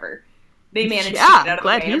 however. They managed Yeah, to get out of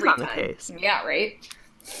glad the way he's every on the time. case. Yeah, right?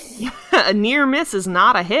 A near miss is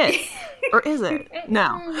not a hit. Or is it?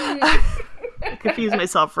 No. I confused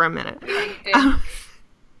myself for a minute.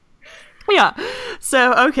 Yeah.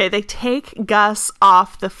 So, okay, they take Gus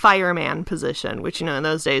off the fireman position, which, you know, in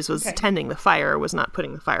those days was tending the fire, was not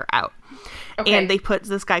putting the fire out. Okay. And they put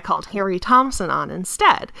this guy called Harry Thompson on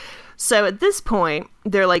instead. So at this point,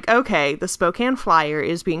 they're like, okay, the Spokane Flyer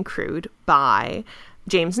is being crewed by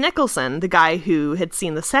James Nicholson, the guy who had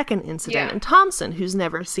seen the second incident, Yeah. and Thompson, who's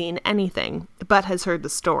never seen anything, but has heard the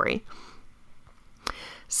story.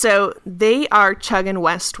 So they are chugging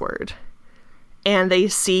westward, and they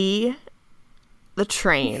see the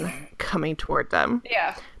train coming toward them,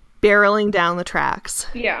 Yeah. barreling down the tracks.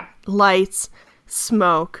 Yeah. Lights,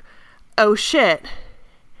 smoke. Oh shit.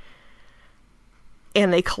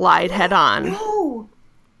 And they collide head on No!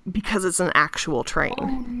 because it's an actual train.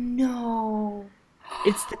 Oh, no.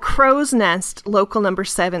 It's the Crow's Nest local number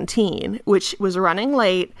 17, which was running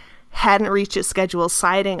late, hadn't reached its scheduled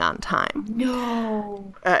siding on time.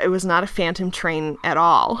 No. It was not a phantom train at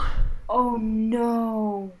all. Oh,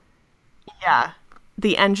 no. Yeah.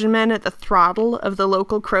 The engineman at the throttle of the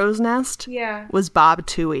local Crow's Nest Yeah. was Bob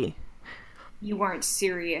Toohey. You aren't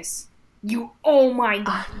serious. Oh my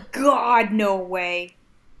God, no way.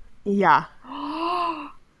 Yeah.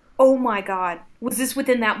 Oh my God. Was this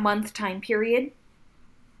within that month time period?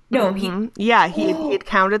 No, Yeah, he had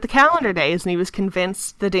counted the calendar days, and he was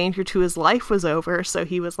convinced the danger to his life was over, so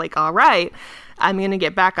he was like, all right, I'm going to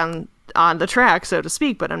get back on the track, so to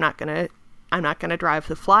speak, but I'm not going to drive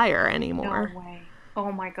the Flyer anymore. No way.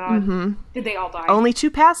 Oh my God. Did they all die? Only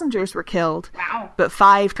 2 passengers were killed, Wow. but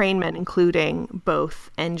 5 trainmen, including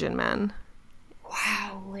both engine men.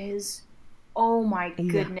 Wow, Liz. Oh my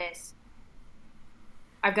goodness.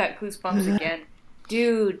 I've got goosebumps again.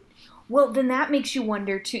 Dude. Well, then that makes you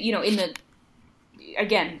wonder too, you know,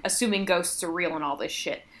 again, assuming ghosts are real and all this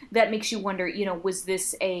shit, that makes you wonder, you know, was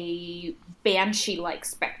this a banshee-like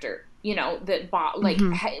specter? You know, that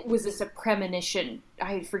was this a premonition?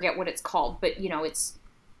 I forget what it's called, but you know, it's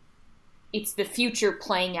the future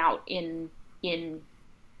playing out in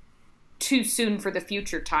too soon for the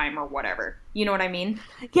future time or whatever. You know what I mean?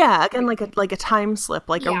 Yeah, again, like a time slip,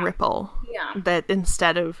 like a Yeah. ripple. Yeah. That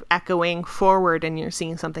instead of echoing forward and you're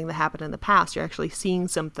seeing something that happened in the past, you're actually seeing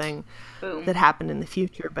something Boom. that happened in the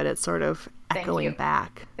future, but it's sort of Thank echoing you.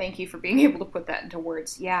 back. Thank you for being able to put that into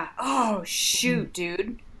words. Yeah. Oh, shoot,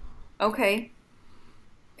 dude. Okay.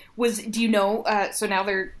 Do you know, so now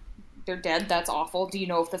they're dead, that's awful. Do you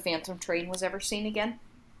know if the Phantom Train was ever seen again?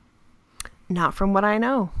 Not from what I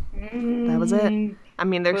know. That was it. I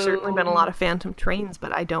mean, there's certainly been a lot of phantom trains,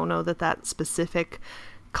 but I don't know that specific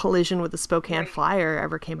collision with the Spokane Flyer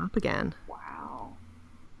ever came up again. Wow.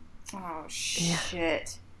 Oh,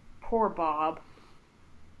 shit. Poor Bob.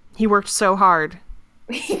 He worked so hard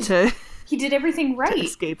to He did everything right.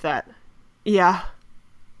 escape that. Yeah.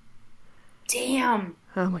 Damn.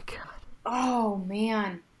 Oh my god. Oh,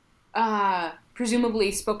 man.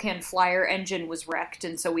 Presumably Spokane Flyer engine was wrecked,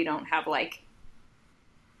 and so we don't have, like...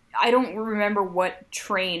 I don't remember what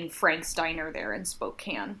train Frank's Diner there in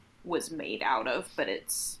Spokane was made out of, but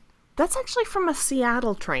it's... That's actually from a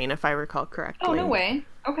Seattle train, if I recall correctly. Oh, no way.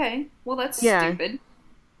 Okay. Well, that's Yeah. stupid.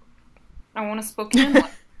 I want a Spokane one.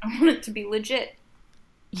 I want it to be legit.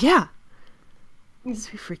 Yeah. It's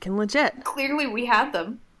freaking legit. Clearly we had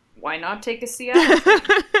them. Why not take a Seattle train?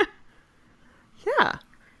 Yeah.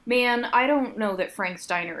 Man, I don't know that Frank's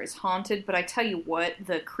Diner is haunted, but I tell you what,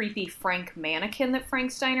 the creepy Frank mannequin that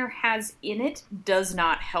Frank's Diner has in it does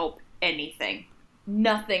not help anything.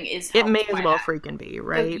 Nothing is helped It may by as well that. freaking be,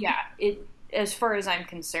 right? Yeah, as far as I'm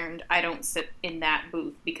concerned, I don't sit in that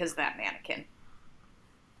booth because of that mannequin.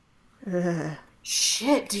 Ugh.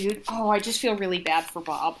 Shit, dude. Oh, I just feel really bad for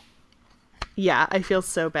Bob. Yeah, I feel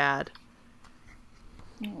so bad.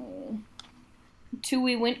 Oh. Till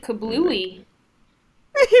we went kablooey.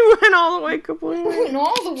 He went all the way kablooey. Went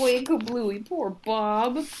all the way kablooey. Poor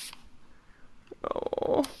Bob.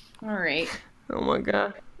 Oh. Alright. Oh my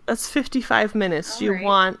god. That's 55 minutes. Do you Alright.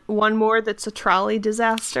 want one more that's a trolley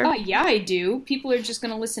disaster? Oh, yeah, I do. People are just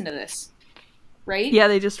gonna listen to this. Right? Yeah,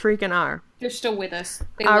 they just freaking are. They're still with us.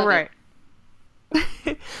 They love All right.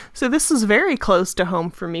 So this is very close to home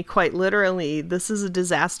for me, quite literally. This is a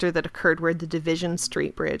disaster that occurred where the Division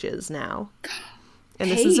Street Bridge is now.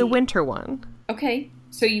 And this is Hey. a winter one. it. Okay,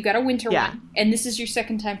 so you got a winter Yeah. one. And this is your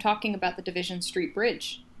second time talking about the Division Street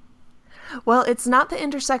Bridge. Well, it's not the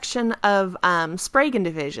intersection of Sprague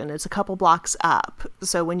Division. It's a couple blocks up.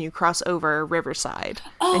 So when you cross over Riverside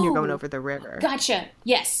and you're going Oh. over the river. Gotcha.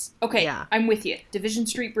 Yes. Okay, Yeah. I'm with you. Division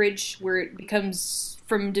Street Bridge, where it becomes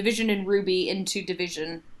from Division and Ruby into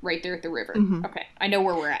Division right there at the river. Okay, I know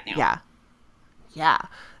where we're at now. Yeah. Yeah.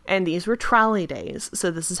 And these were trolley days.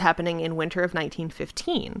 So this is happening in winter of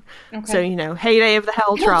 1915. Okay. So, you know, heyday of the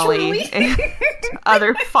Hell Trolley trolley. and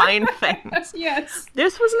other fine things. Yes.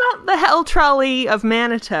 This was not the Hell Trolley of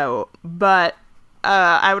Manitou, but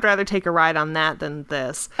I would rather take a ride on that than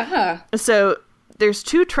this. So there's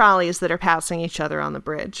two trolleys that are passing each other on the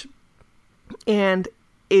bridge. And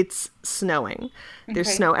it's snowing. There's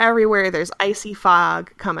Okay. snow everywhere. There's icy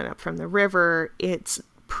fog coming up from the river. It's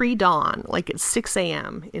pre-dawn, like it's 6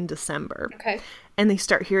 a.m. in December. Okay. And they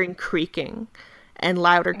start hearing creaking and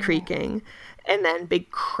louder creaking and then big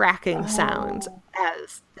cracking sounds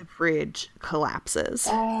as the bridge collapses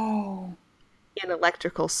Oh. in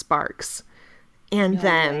electrical sparks. And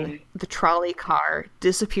then way. the trolley car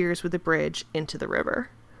disappears with the bridge into the river.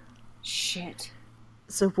 Shit.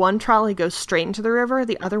 So one trolley goes straight into the river,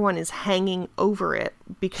 the other one is hanging over it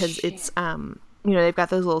because it's you know, they've got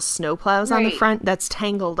those little snow plows on the Right. front that's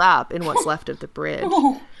tangled up in what's left of the bridge.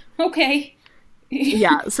 Oh, okay.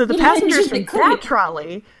 Yeah, so the Little passengers engine from that that could.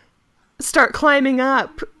 trolley start climbing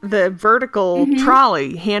up the vertical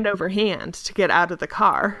trolley hand over hand to get out of the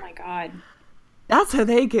car. Oh my god. That's how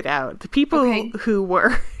they get out. The people Okay. who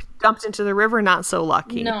were dumped into the river, not so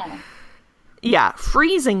lucky. No. Yeah,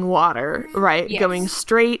 freezing water, right? Yes. Going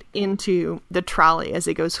straight into the trolley as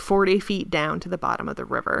it goes 40 feet down to the bottom of the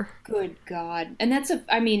river. Good god. And that's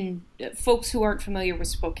I mean, folks who aren't familiar with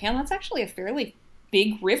Spokane, that's actually a fairly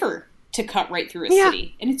big river to cut right through a Yeah.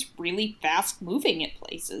 city. And it's really fast moving at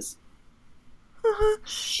places.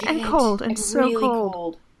 Shit. And cold, and so really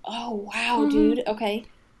cold. Oh, wow, dude. Okay.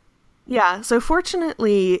 Yeah, so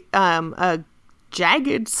fortunately, a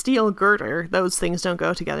jagged steel girder, those things don't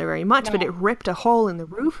go together very much, but No. it ripped a hole in the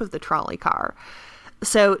roof of the trolley car.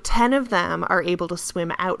 So 10 of them are able to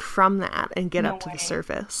swim out from that and get No up to way. the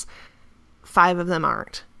surface. 5 of them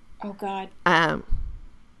aren't. Oh, god.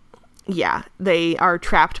 Yeah, they are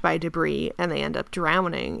trapped by debris and they end up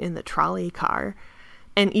drowning in the trolley car.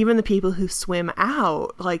 And even the people who swim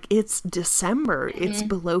out, like, it's December, it's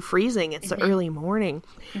below freezing, it's the early morning.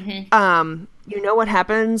 You know what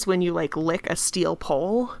happens when you, like, lick a steel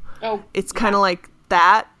pole? Oh, It's kind of like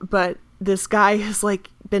that, but this guy has, like,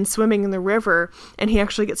 been swimming in the river and he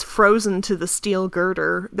actually gets frozen to the steel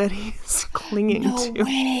girder that he's clinging no to.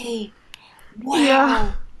 way. Wow.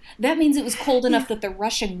 Yeah. That means it was cold enough that the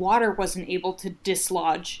rushing water wasn't able to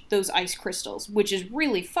dislodge those ice crystals, which is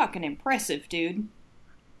really fucking impressive, dude.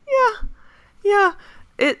 Yeah.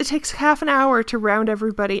 It takes half an hour to round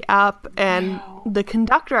everybody up, and Wow. the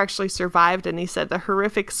conductor actually survived, and he said the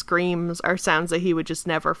horrific screams are sounds that he would just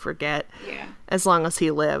never forget Yeah. as long as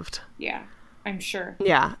he lived. Yeah. I'm sure.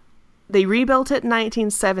 Yeah. They rebuilt it in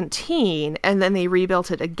 1917, and then they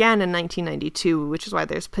rebuilt it again in 1992, which is why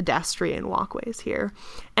there's pedestrian walkways here.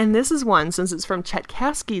 And this is one, since it's from Chet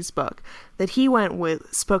Kaski's book, that he went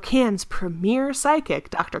with Spokane's premier psychic,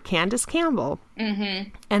 Dr. Candace Campbell,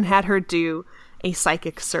 and had her do a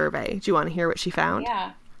psychic survey. Do you want to hear what she found?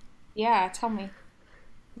 Yeah. Yeah, tell me.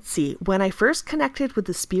 Let's see. When I first connected with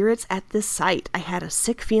the spirits at this site, I had a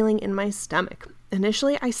sick feeling in my stomach.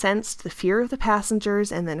 Initially, I sensed the fear of the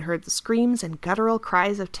passengers and then heard the screams and guttural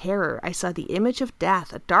cries of terror. I saw the image of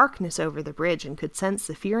death, a darkness over the bridge, and could sense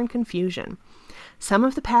the fear and confusion. Some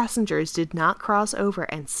of the passengers did not cross over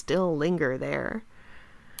and still linger there.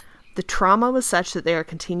 The trauma was such that they are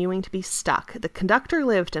continuing to be stuck. The conductor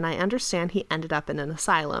lived, and I understand he ended up in an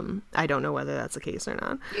asylum. I don't know whether that's the case or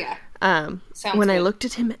not. Yeah. When I looked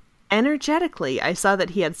at him energetically, I saw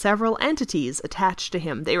that he had several entities attached to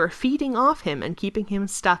him. They were feeding off him and keeping him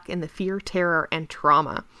stuck in the fear, terror, and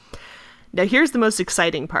trauma. Now here's the most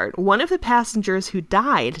exciting part. One of the passengers who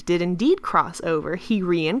died did indeed cross over. He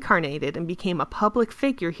reincarnated and became a public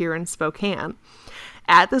figure here in Spokane.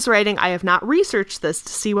 At this writing, I have not researched this to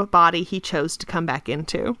see what body he chose to come back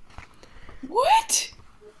into. What?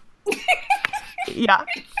 Yeah.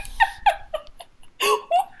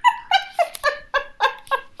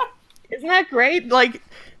 Isn't that great? Like,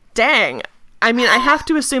 dang. I mean, I have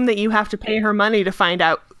to assume that you have to pay her money to find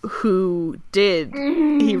out who did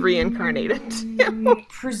he reincarnated.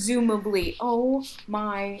 Presumably. Oh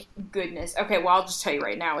my goodness. Okay, well, I'll just tell you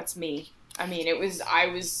right now, it's me. I mean, it was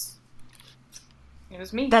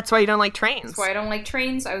me. That's why you don't like trains. That's why I don't like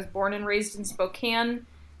trains. I was born and raised in Spokane.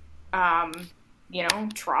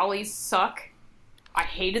 Trolleys suck. I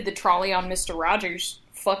hated the trolley on Mr. Rogers.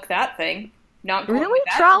 Fuck that thing. Not going really? With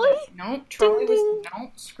that Trolley? No, trolley ding, was...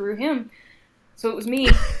 No, screw him. So it was me.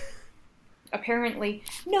 Apparently.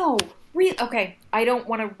 No. Okay, I don't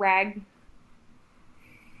want to rag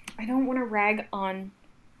on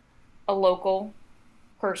a local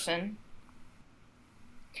person.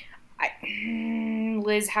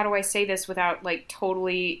 Liz, how do I say this without, like,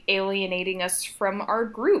 totally alienating us from our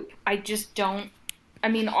group? I just don't... I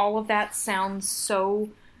mean, all of that sounds so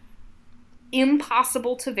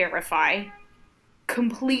impossible to verify,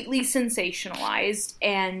 completely sensationalized,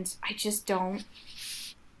 and I just don't...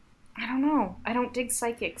 I don't know. I don't dig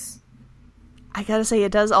psychics. I gotta say,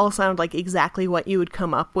 it does all sound like exactly what you would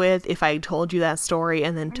come up with if I told you that story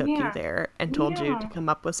and then took you there and told you to come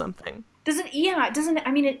up with something.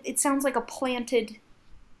 It sounds like a planted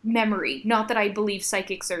memory. Not that I believe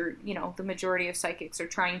psychics are, the majority of psychics are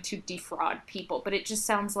trying to defraud people, but it just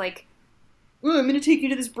sounds like, oh, I'm going to take you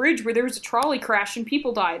to this bridge where there was a trolley crash and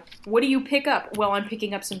people died. What do you pick up? Well, I'm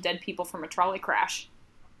picking up some dead people from a trolley crash,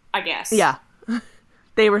 I guess. Yeah.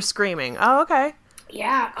 They were screaming. Oh, okay.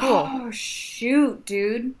 Yeah. Cool. Oh, shoot,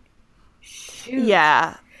 dude. Shoot.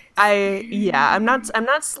 Yeah. I'm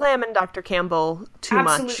not slamming Dr. Campbell too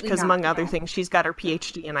Absolutely much because, not, among other things, she's got her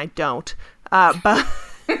PhD and I don't. But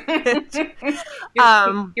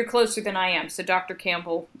you're closer than I am, so Dr.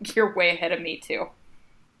 Campbell, you're way ahead of me too.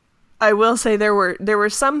 I will say there were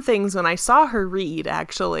some things when I saw her read,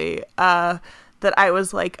 actually, that I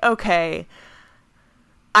was like, okay,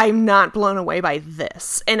 I'm not blown away by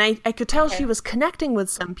this. And I could tell she was connecting with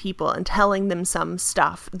some people and telling them some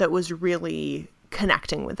stuff that was really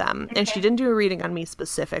connecting with them. And she didn't do a reading on me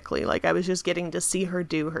specifically. Like, I was just getting to see her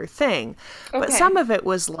do her thing. But some of it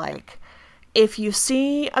was like, if you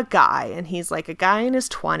see a guy, and he's like a guy in his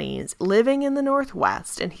 20s, living in the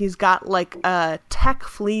Northwest, and he's got like a tech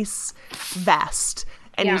fleece vest,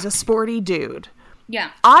 and he's a sporty dude.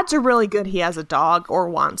 Yeah. Odds are really good he has a dog or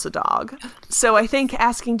wants a dog. So I think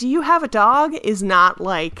asking, do you have a dog, is not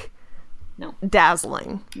like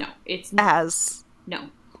dazzling. No, it's as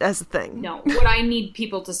a thing. No, what I need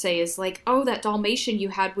people to say is like, oh, that Dalmatian you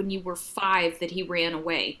had when you were 5 that he ran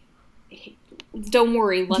away. Don't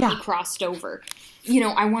worry, Lucky crossed over.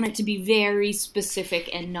 I want it to be very specific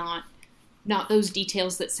and not those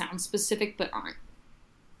details that sound specific but aren't.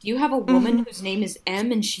 You have a woman whose name is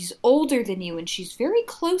M and she's older than you and she's very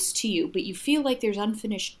close to you, but you feel like there's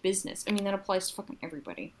unfinished business. I mean, that applies to fucking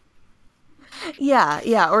everybody.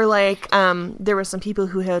 Yeah. Or like, there were some people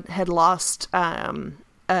who had lost a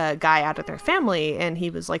guy out of their family, and he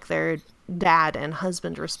was like their dad and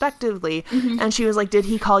husband respectively, and she was like, did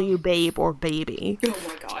he call you babe or baby? Oh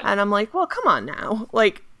my god. And I'm like, well, come on now.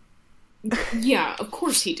 Like, yeah, of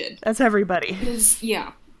course he did. That's everybody.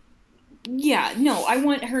 Yeah, no, I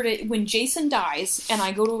want her to, when Jason dies and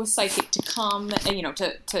I go to a psychic to come,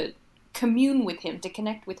 to commune with him, to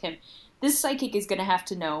connect with him, this psychic is going to have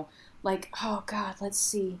to know, like, oh god, let's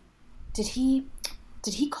see, did he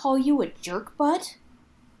call you a jerk butt?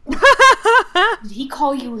 Did he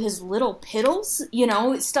call you his little piddles? You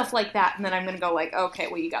know, stuff like that. And then I'm going to go like, okay,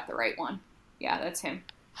 well, you got the right one. Yeah, that's him.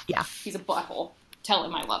 Yeah. He's a butthole. Tell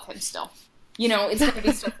him I love him still. You know, it's going to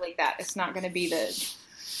be stuff like that. It's not going to be the...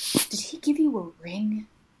 Did he give you a ring?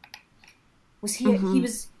 Was he...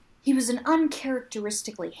 He was an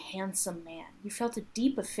uncharacteristically handsome man. You felt a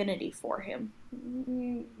deep affinity for him.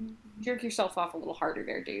 Jerk yourself off a little harder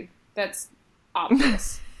there, dude. That's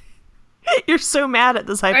obvious. You're so mad at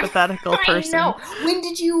this hypothetical person. I know.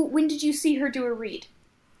 When did you see her do a read?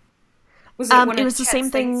 Was it one of it was the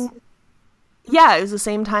same thing. Yeah, it was the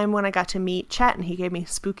same time when I got to meet Chet, and he gave me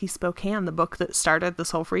Spooky Spokane, the book that started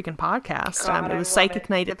this whole freaking podcast. God, it was Psychic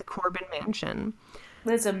Night at the Corbin Mansion.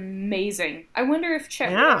 That's amazing. I wonder if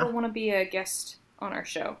Chet would ever want to be a guest on our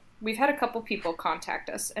show. We've had a couple people contact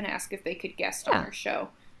us and ask if they could guest on our show.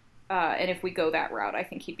 And if we go that route, I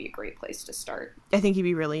think he'd be a great place to start. I think he'd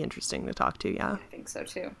be really interesting to talk to, yeah. I think so,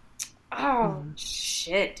 too. Oh,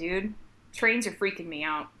 shit, dude. Trains are freaking me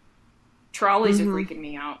out. Trolleys are freaking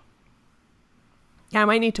me out. Yeah, I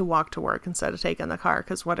might need to walk to work instead of taking the car,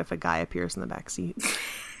 because what if a guy appears in the back seat?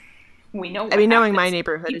 We know what knowing my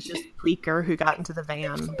neighborhood is just Bleecker who got into the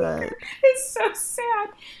van, but... It's so sad.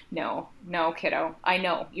 No, kiddo. I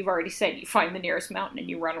know. You've already said you find the nearest mountain and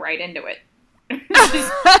you run right into it.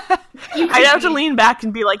 I'd have to lean back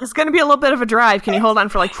and be like, it's going to be a little bit of a drive. Can you hold on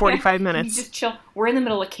for like 45 minutes? You just chill. We're in the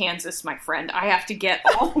middle of Kansas, my friend. I have to get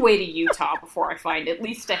all the way to Utah before I find at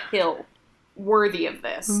least a hill worthy of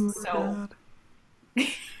this.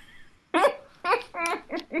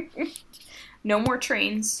 No more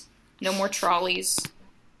trains. No more trolleys.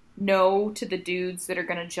 No to the dudes that are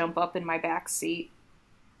going to jump up in my back seat.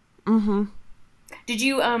 Mm-hmm. Did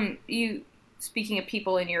you, speaking of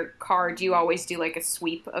people in your car, do you always do like a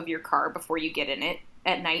sweep of your car before you get in it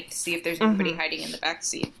at night to see if there's anybody hiding in the back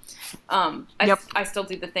seat? I still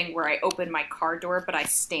do the thing where I open my car door, but I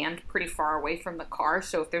stand pretty far away from the car,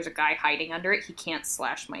 so if there's a guy hiding under it, he can't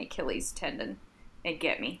slash my Achilles tendon and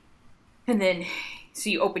get me. And then, so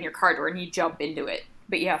you open your car door and you jump into it,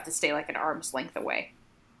 but you have to stay like an arm's length away.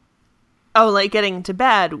 Oh, like getting to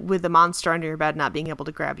bed with the monster under your bed not being able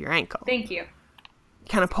to grab your ankle. Thank you.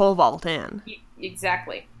 Kind of pole vault in.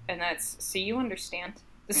 Exactly. And that's, so you understand.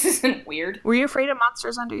 This isn't weird. Were you afraid of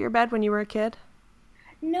monsters under your bed when you were a kid?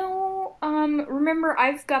 No, remember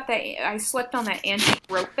I slept on that antique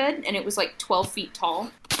rope bed and it was like 12 feet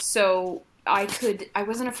tall. So I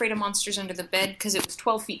wasn't afraid of monsters under the bed because it was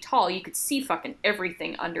 12 feet tall. You could see fucking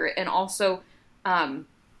everything under it. And also,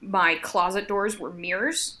 my closet doors were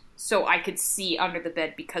mirrors, so I could see under the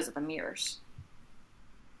bed because of the mirrors.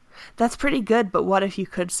 That's pretty good, but what if you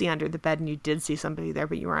could see under the bed and you did see somebody there,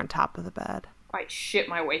 but you were on top of the bed? I'd shit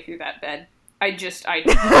my way through that bed. It'd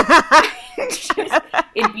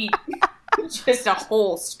be just a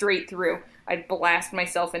hole straight through. I'd blast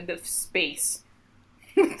myself into space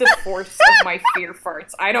with the force of my fear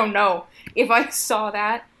farts. I don't know. If I saw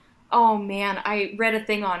that, oh man, I read a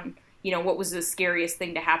thing on, what was the scariest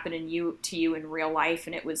thing to happen to you in real life,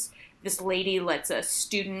 and it was this lady lets a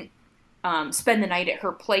student spend the night at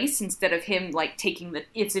her place instead of him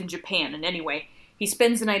it's in Japan, and anyway, he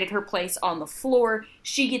spends the night at her place on the floor.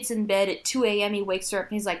 She gets in bed at 2 a.m. He wakes her up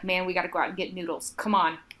and he's like, man, we gotta go out and get noodles. Come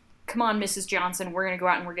on, Mrs. Johnson, we're gonna go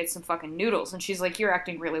out and we're gonna get some fucking noodles. And she's like, you're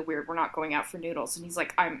acting really weird. We're not going out for noodles. And he's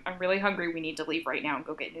like, I'm really hungry. We need to leave right now and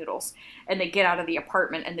go get noodles. And they get out of the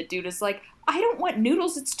apartment and the dude is like, I don't want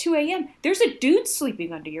noodles. It's 2 a.m. There's a dude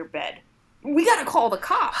sleeping under your bed. We gotta call the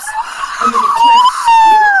cops. And then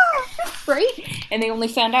right? And they only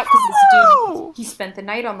found out because this dude, he spent the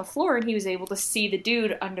night on the floor and he was able to see the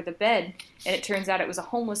dude under the bed. And it turns out it was a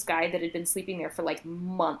homeless guy that had been sleeping there for like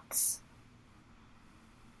months.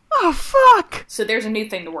 Oh, fuck! So there's a new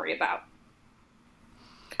thing to worry about.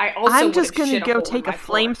 I'm just gonna go take a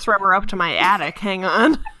flamethrower up to my attic. Hang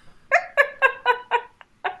on.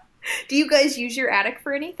 Do you guys use your attic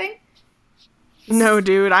for anything? No,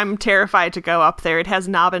 dude, I'm terrified to go up there. It has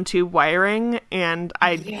knob and tube wiring, and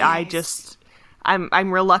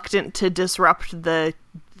I'm reluctant to disrupt the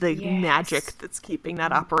magic that's keeping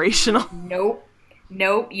that operational.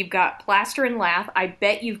 Nope, you've got plaster and lath. I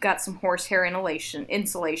bet you've got some horsehair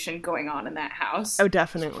insulation going on in that house. Oh,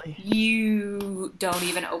 definitely. You don't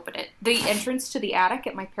even open it. The entrance to the attic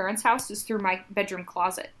at my parents' house is through my bedroom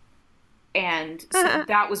closet. And so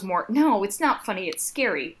that was more... No, it's not funny. It's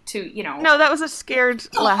scary to, No, that was a scared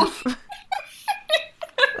laugh. That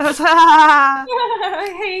was,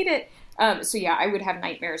 I hate it. So yeah, I would have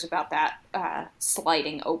nightmares about that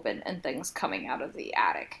sliding open and things coming out of the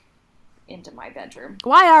attic into my bedroom.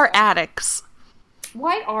 Why are attics?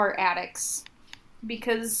 Why are attics?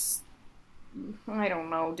 Because I don't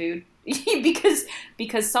know, dude.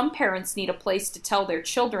 because some parents need a place to tell their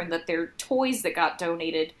children that their toys that got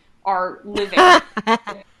donated are living.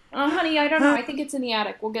 Honey, I don't know. I think it's in the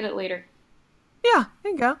attic. We'll get it later. Yeah,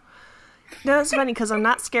 there you go. No, it's funny because I'm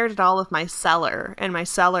not scared at all of my cellar, and my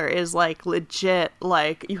cellar is like legit.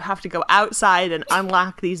 Like you have to go outside and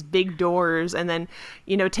unlock these big doors, and then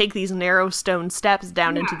take these narrow stone steps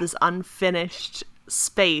down into this unfinished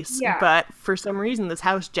space. Yeah. But for some reason, this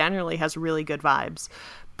house generally has really good vibes.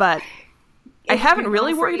 But I haven't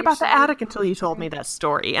really worried about the attic until you told me that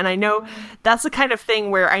story. And I know that's the kind of thing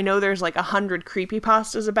where I know there's like 100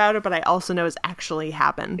 creepypastas about it, but I also know it's actually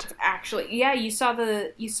happened. Actually, yeah, you saw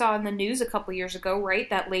in the news a couple years ago, right?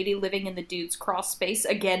 That lady living in the dude's crawl space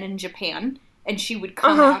again in Japan, and she would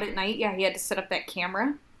come out at night. Yeah, he had to set up that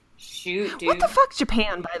camera. Shoot, dude. What the fuck's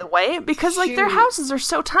Japan, by the way? Because like their houses are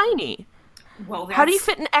so tiny. Well, how do you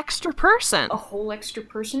fit an extra person? A whole extra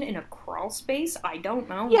person in a crawl space? I don't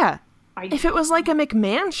know. Yeah. If it was like a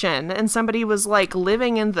McMansion and somebody was like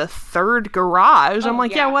living in the third garage, I'm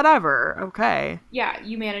like, yeah, whatever. Okay. Yeah,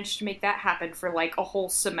 you managed to make that happen for like a whole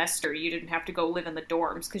semester. You didn't have to go live in the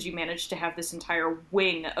dorms because you managed to have this entire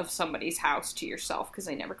wing of somebody's house to yourself because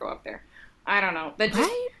they never go up there. I don't know. That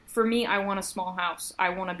just, for me, I want a small house. I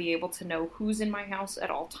want to be able to know who's in my house at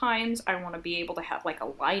all times. I want to be able to have like a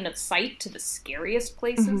line of sight to the scariest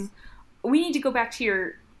places. Mm-hmm. We need to go back to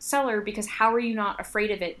your cellar because how are you not afraid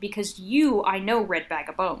of it? Because I know, red bag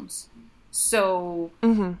of bones. So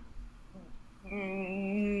you're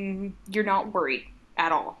not worried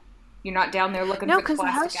at all. You're not down there looking for the plastic owls. No, because the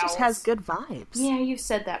house just has good vibes. Yeah, you've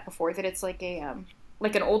said that before, that it's like a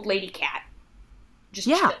like an old lady cat. Just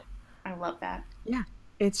chill. I love that. Yeah.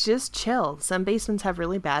 It's just chill. Some basements have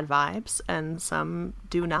really bad vibes and some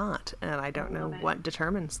do not. And I don't know what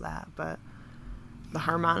determines that, but the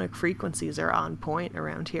harmonic frequencies are on point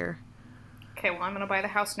around here. Okay, well, I'm going to buy the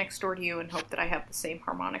house next door to you and hope that I have the same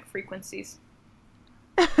harmonic frequencies.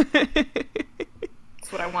 That's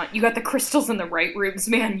what I want. You got the crystals in the right rooms,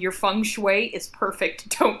 man. Your feng shui is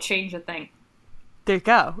perfect. Don't change a thing. There you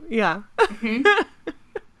go. Yeah.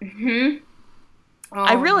 Oh,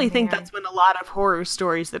 I really think that's when a lot of horror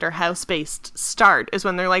stories that are house-based start, is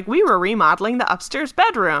when they're like, we were remodeling the upstairs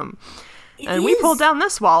bedroom. And we pulled down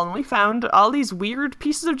this wall and we found all these weird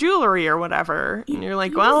pieces of jewelry or whatever. And you're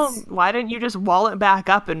like, well, why didn't you just wall it back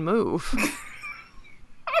up and move?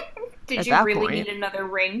 Did you really need another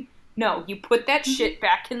ring? No, you put that shit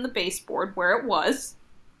back in the baseboard where it was.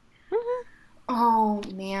 Mm-hmm. Oh,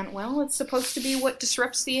 man. Well, it's supposed to be what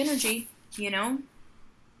disrupts the energy,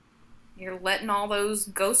 You're letting all those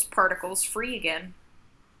ghost particles free again.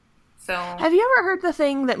 So, have you ever heard the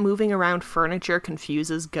thing that moving around furniture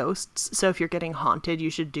confuses ghosts? So if you're getting haunted, you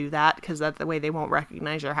should do that because that's the way they won't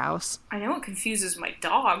recognize your house. I know it confuses my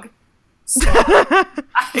dog. So.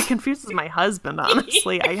 It confuses my husband,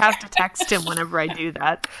 honestly. I have to text him whenever I do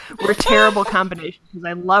that. We're a terrible combination because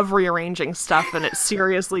I love rearranging stuff and it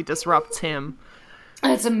seriously disrupts him.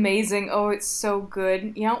 That's amazing. Oh, it's so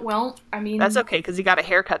good. Yeah, well, I mean... That's okay, because he got a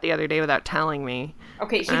haircut the other day without telling me.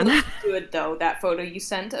 Okay, he looks good, though. That photo you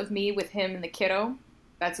sent of me with him and the kiddo,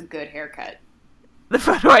 that's a good haircut. The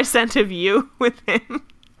photo I sent of you with him?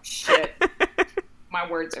 Shit. My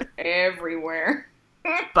words are everywhere.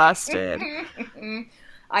 Busted.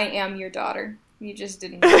 I am your daughter. You just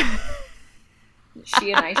didn't know.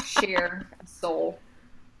 She and I share a soul.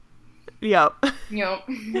 Yep.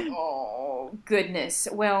 Oh, goodness.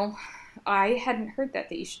 Well, I hadn't heard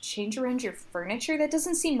that you should change around your furniture. That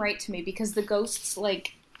doesn't seem right to me because the ghosts,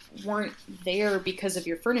 weren't there because of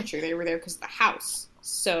your furniture. They were there because of the house.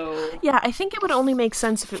 So... Yeah, I think it would only make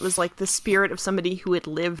sense if it was, the spirit of somebody who had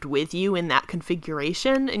lived with you in that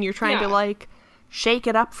configuration and you're trying to, shake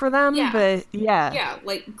it up for them, but, yeah. Yeah,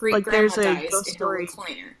 great-grandma dies in her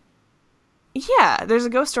recliner. Yeah, there's a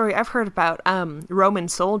ghost story I've heard about Roman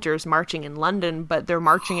soldiers marching in London, but they're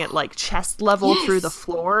marching at chest level through the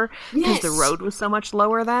floor because the road was so much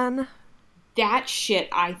lower then. That shit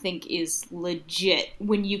I think is legit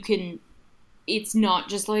when you can. It's not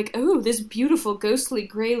just oh, this beautiful ghostly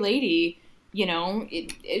gray lady.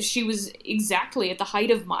 She was exactly at the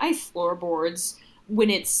height of my floorboards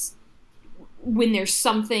when there's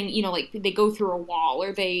something, they go through a wall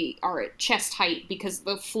or they are at chest height because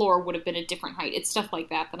the floor would have been a different height. It's stuff like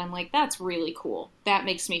that I'm like, that's really cool. That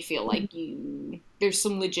makes me feel like there's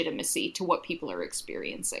some legitimacy to what people are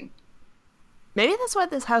experiencing. Maybe that's why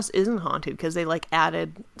this house isn't haunted, because they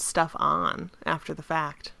added stuff on after the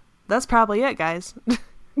fact. That's probably it, guys.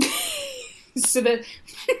 So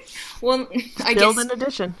well, I Build guess... an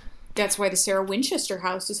addition. That's why the Sarah Winchester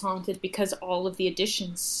house is haunted, because all of the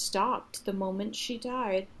additions stopped the moment she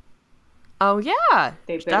died. Oh, yeah.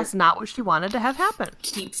 They better That's not what she wanted to have happen.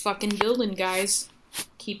 keep fucking building, guys.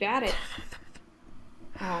 Keep at it.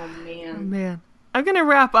 Oh, man. Oh, man. I'm going to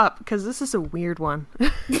wrap up because this is a weird one.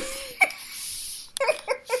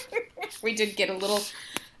 We did get a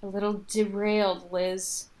little derailed,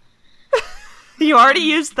 Liz. You already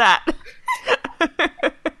used that.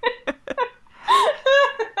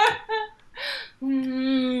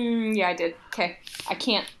 Yeah, I did. Okay. I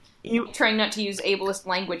can't. I'm trying not to use ableist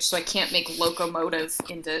language, so I can't make locomotive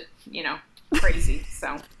into, crazy.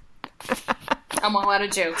 So I'm all out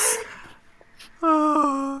of jokes.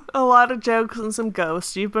 Oh, a lot of jokes and some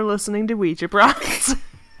ghosts. You've been listening to Ouija Broads.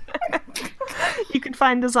 You can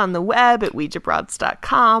find us on the web at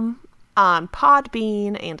OuijaBroads.com, on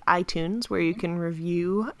Podbean and iTunes, where you can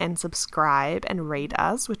review and subscribe and rate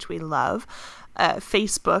us, which we love.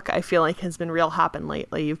 Facebook, I feel like, has been real hopping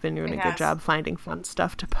lately. You've been doing a good job finding fun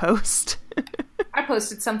stuff to post. I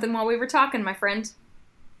posted something while we were talking, my friend.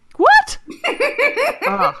 What?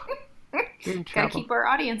 Oh, you're in trouble. Gotta keep our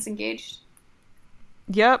audience engaged.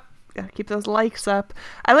 Yep. Gotta keep those likes up.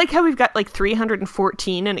 I like how we've got like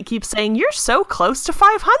 314 and it keeps saying, you're so close to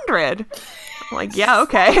 500. I'm like, yeah,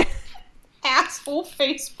 okay. Asshole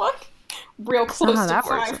Facebook. Real close to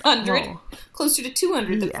 500. Closer to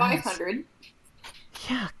 200 than 500.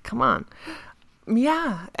 Yeah, come on.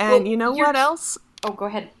 Yeah, and you know what else? Oh, go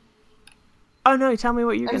ahead. Oh, no, tell me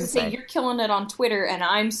what you're going to say. You're killing it on Twitter, and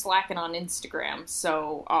I'm slacking on Instagram,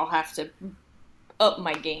 so I'll have to up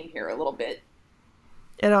my game here a little bit.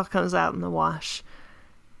 It all comes out in the wash.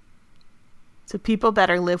 So people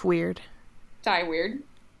better live weird. Die weird.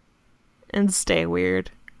 And stay weird.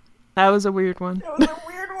 That was a weird one. That was a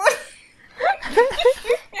weird one.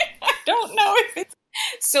 I don't know if it's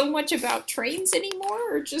so much about trains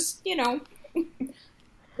anymore, or just,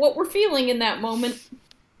 what we're feeling in that moment.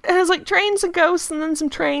 It was like trains and ghosts, and then some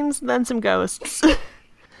trains, and then some ghosts.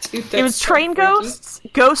 Dude, it was train ghosts,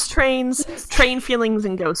 ghost trains, train feelings,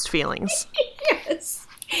 and ghost feelings. Yes.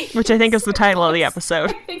 Which I think is the title of the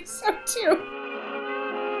episode. I think so, too.